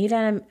could meet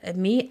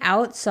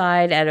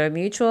outside at a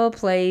mutual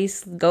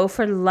place, go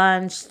for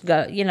lunch,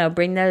 go, you know,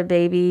 bring the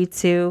baby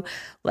to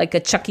like a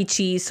Chuck E.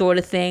 Cheese sort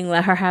of thing,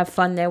 let her have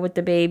fun there with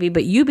the baby,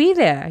 but you be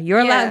there.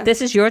 You're allowed,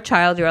 this is your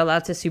child, you're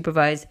allowed to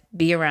supervise,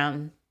 be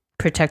around,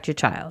 protect your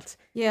child.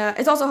 Yeah,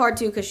 it's also hard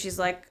too, because she's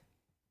like,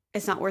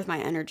 it's not worth my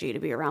energy to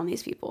be around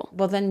these people.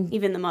 Well, then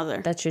even the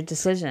mother. That's your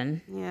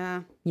decision.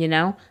 Yeah. You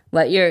know,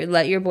 let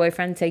your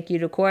boyfriend take you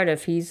to court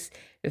if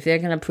they're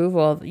going to prove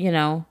all, you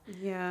know.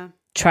 Yeah.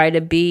 Try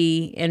to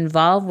be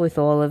involved with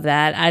all of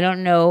that. I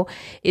don't know.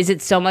 Is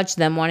it so much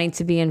them wanting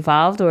to be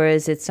involved, or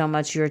is it so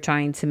much you're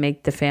trying to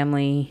make the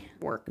family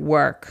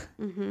work?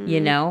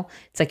 You know,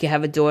 it's like you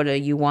have a daughter,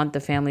 you want the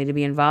family to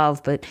be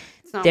involved, but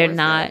they're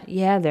not.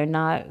 Yeah, they're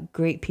not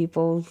great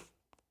people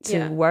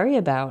to worry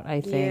about,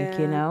 I think,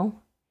 you know.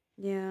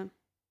 Yeah.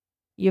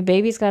 Your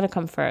baby's got to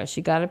come first.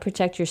 You got to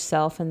protect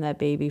yourself and that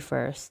baby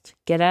first.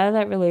 Get out of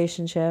that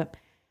relationship.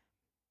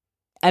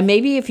 And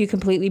maybe if you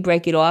completely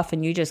break it off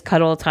and you just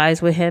cut all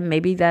ties with him,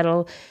 maybe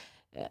that'll,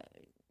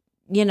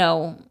 you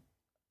know,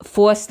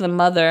 force the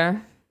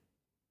mother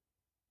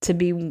to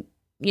be,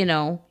 you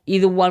know,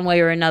 either one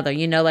way or another.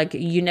 You know, like,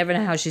 you never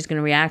know how she's going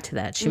to react to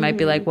that. She might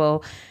be like,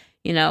 well,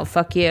 you know,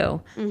 fuck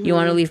you. You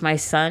want to leave my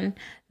son?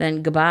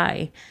 Then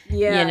goodbye.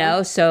 Yeah. You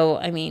know? So,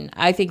 I mean,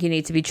 I think you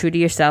need to be true to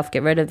yourself,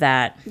 get rid of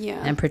that,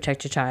 and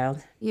protect your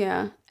child.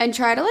 Yeah. And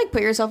try to, like,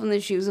 put yourself in the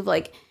shoes of,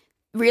 like,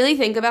 really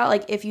think about,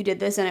 like, if you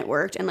did this and it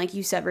worked and, like,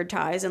 you severed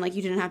ties and, like,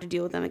 you didn't have to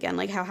deal with them again,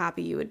 like, how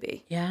happy you would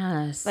be.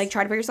 Yes. Like,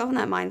 try to put yourself in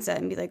that mindset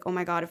and be like, oh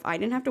my God, if I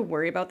didn't have to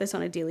worry about this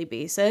on a daily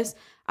basis,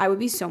 I would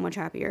be so much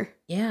happier.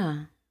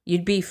 Yeah.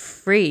 You'd be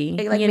free.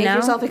 Like make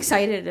yourself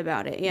excited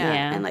about it.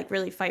 Yeah. And, like,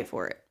 really fight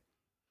for it.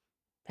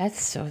 That's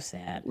so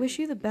sad. Wish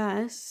you the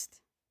best.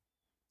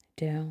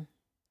 Do.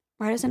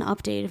 Write us an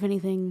update if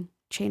anything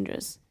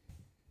changes.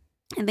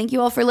 And thank you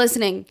all for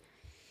listening.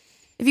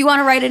 If you want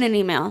to write in an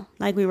email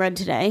like we read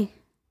today,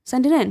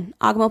 send it in.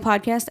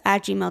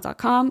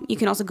 agahmopodcast@gmail.com. You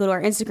can also go to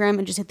our Instagram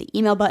and just hit the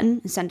email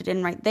button and send it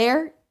in right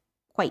there.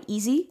 Quite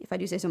easy, if I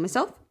do say so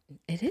myself.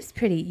 It is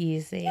pretty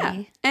easy.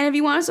 Yeah. And if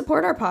you want to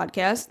support our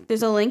podcast,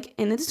 there's a link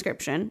in the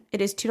description.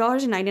 It is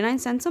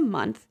 $2.99 a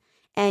month,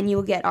 and you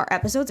will get our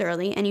episodes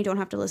early, and you don't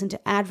have to listen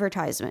to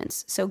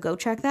advertisements. So go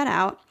check that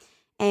out.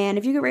 And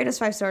if you could rate us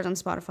 5 stars on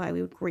Spotify, we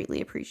would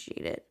greatly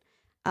appreciate it.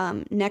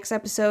 Next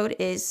episode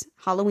is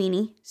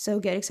Halloweeny,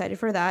 so get excited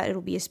for that.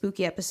 It'll be a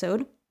spooky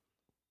episode.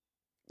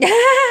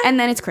 And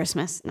then it's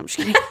Christmas. No, I'm just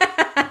kidding.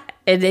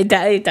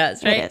 It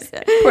does, right?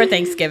 It is. Or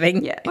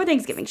Thanksgiving. Yeah, or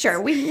Thanksgiving. Sure,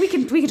 we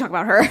can talk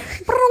about her.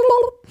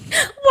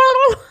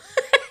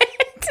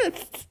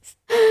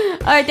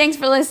 All right, thanks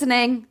for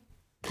listening.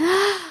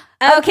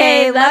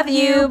 Okay, love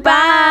you.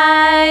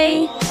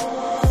 Bye.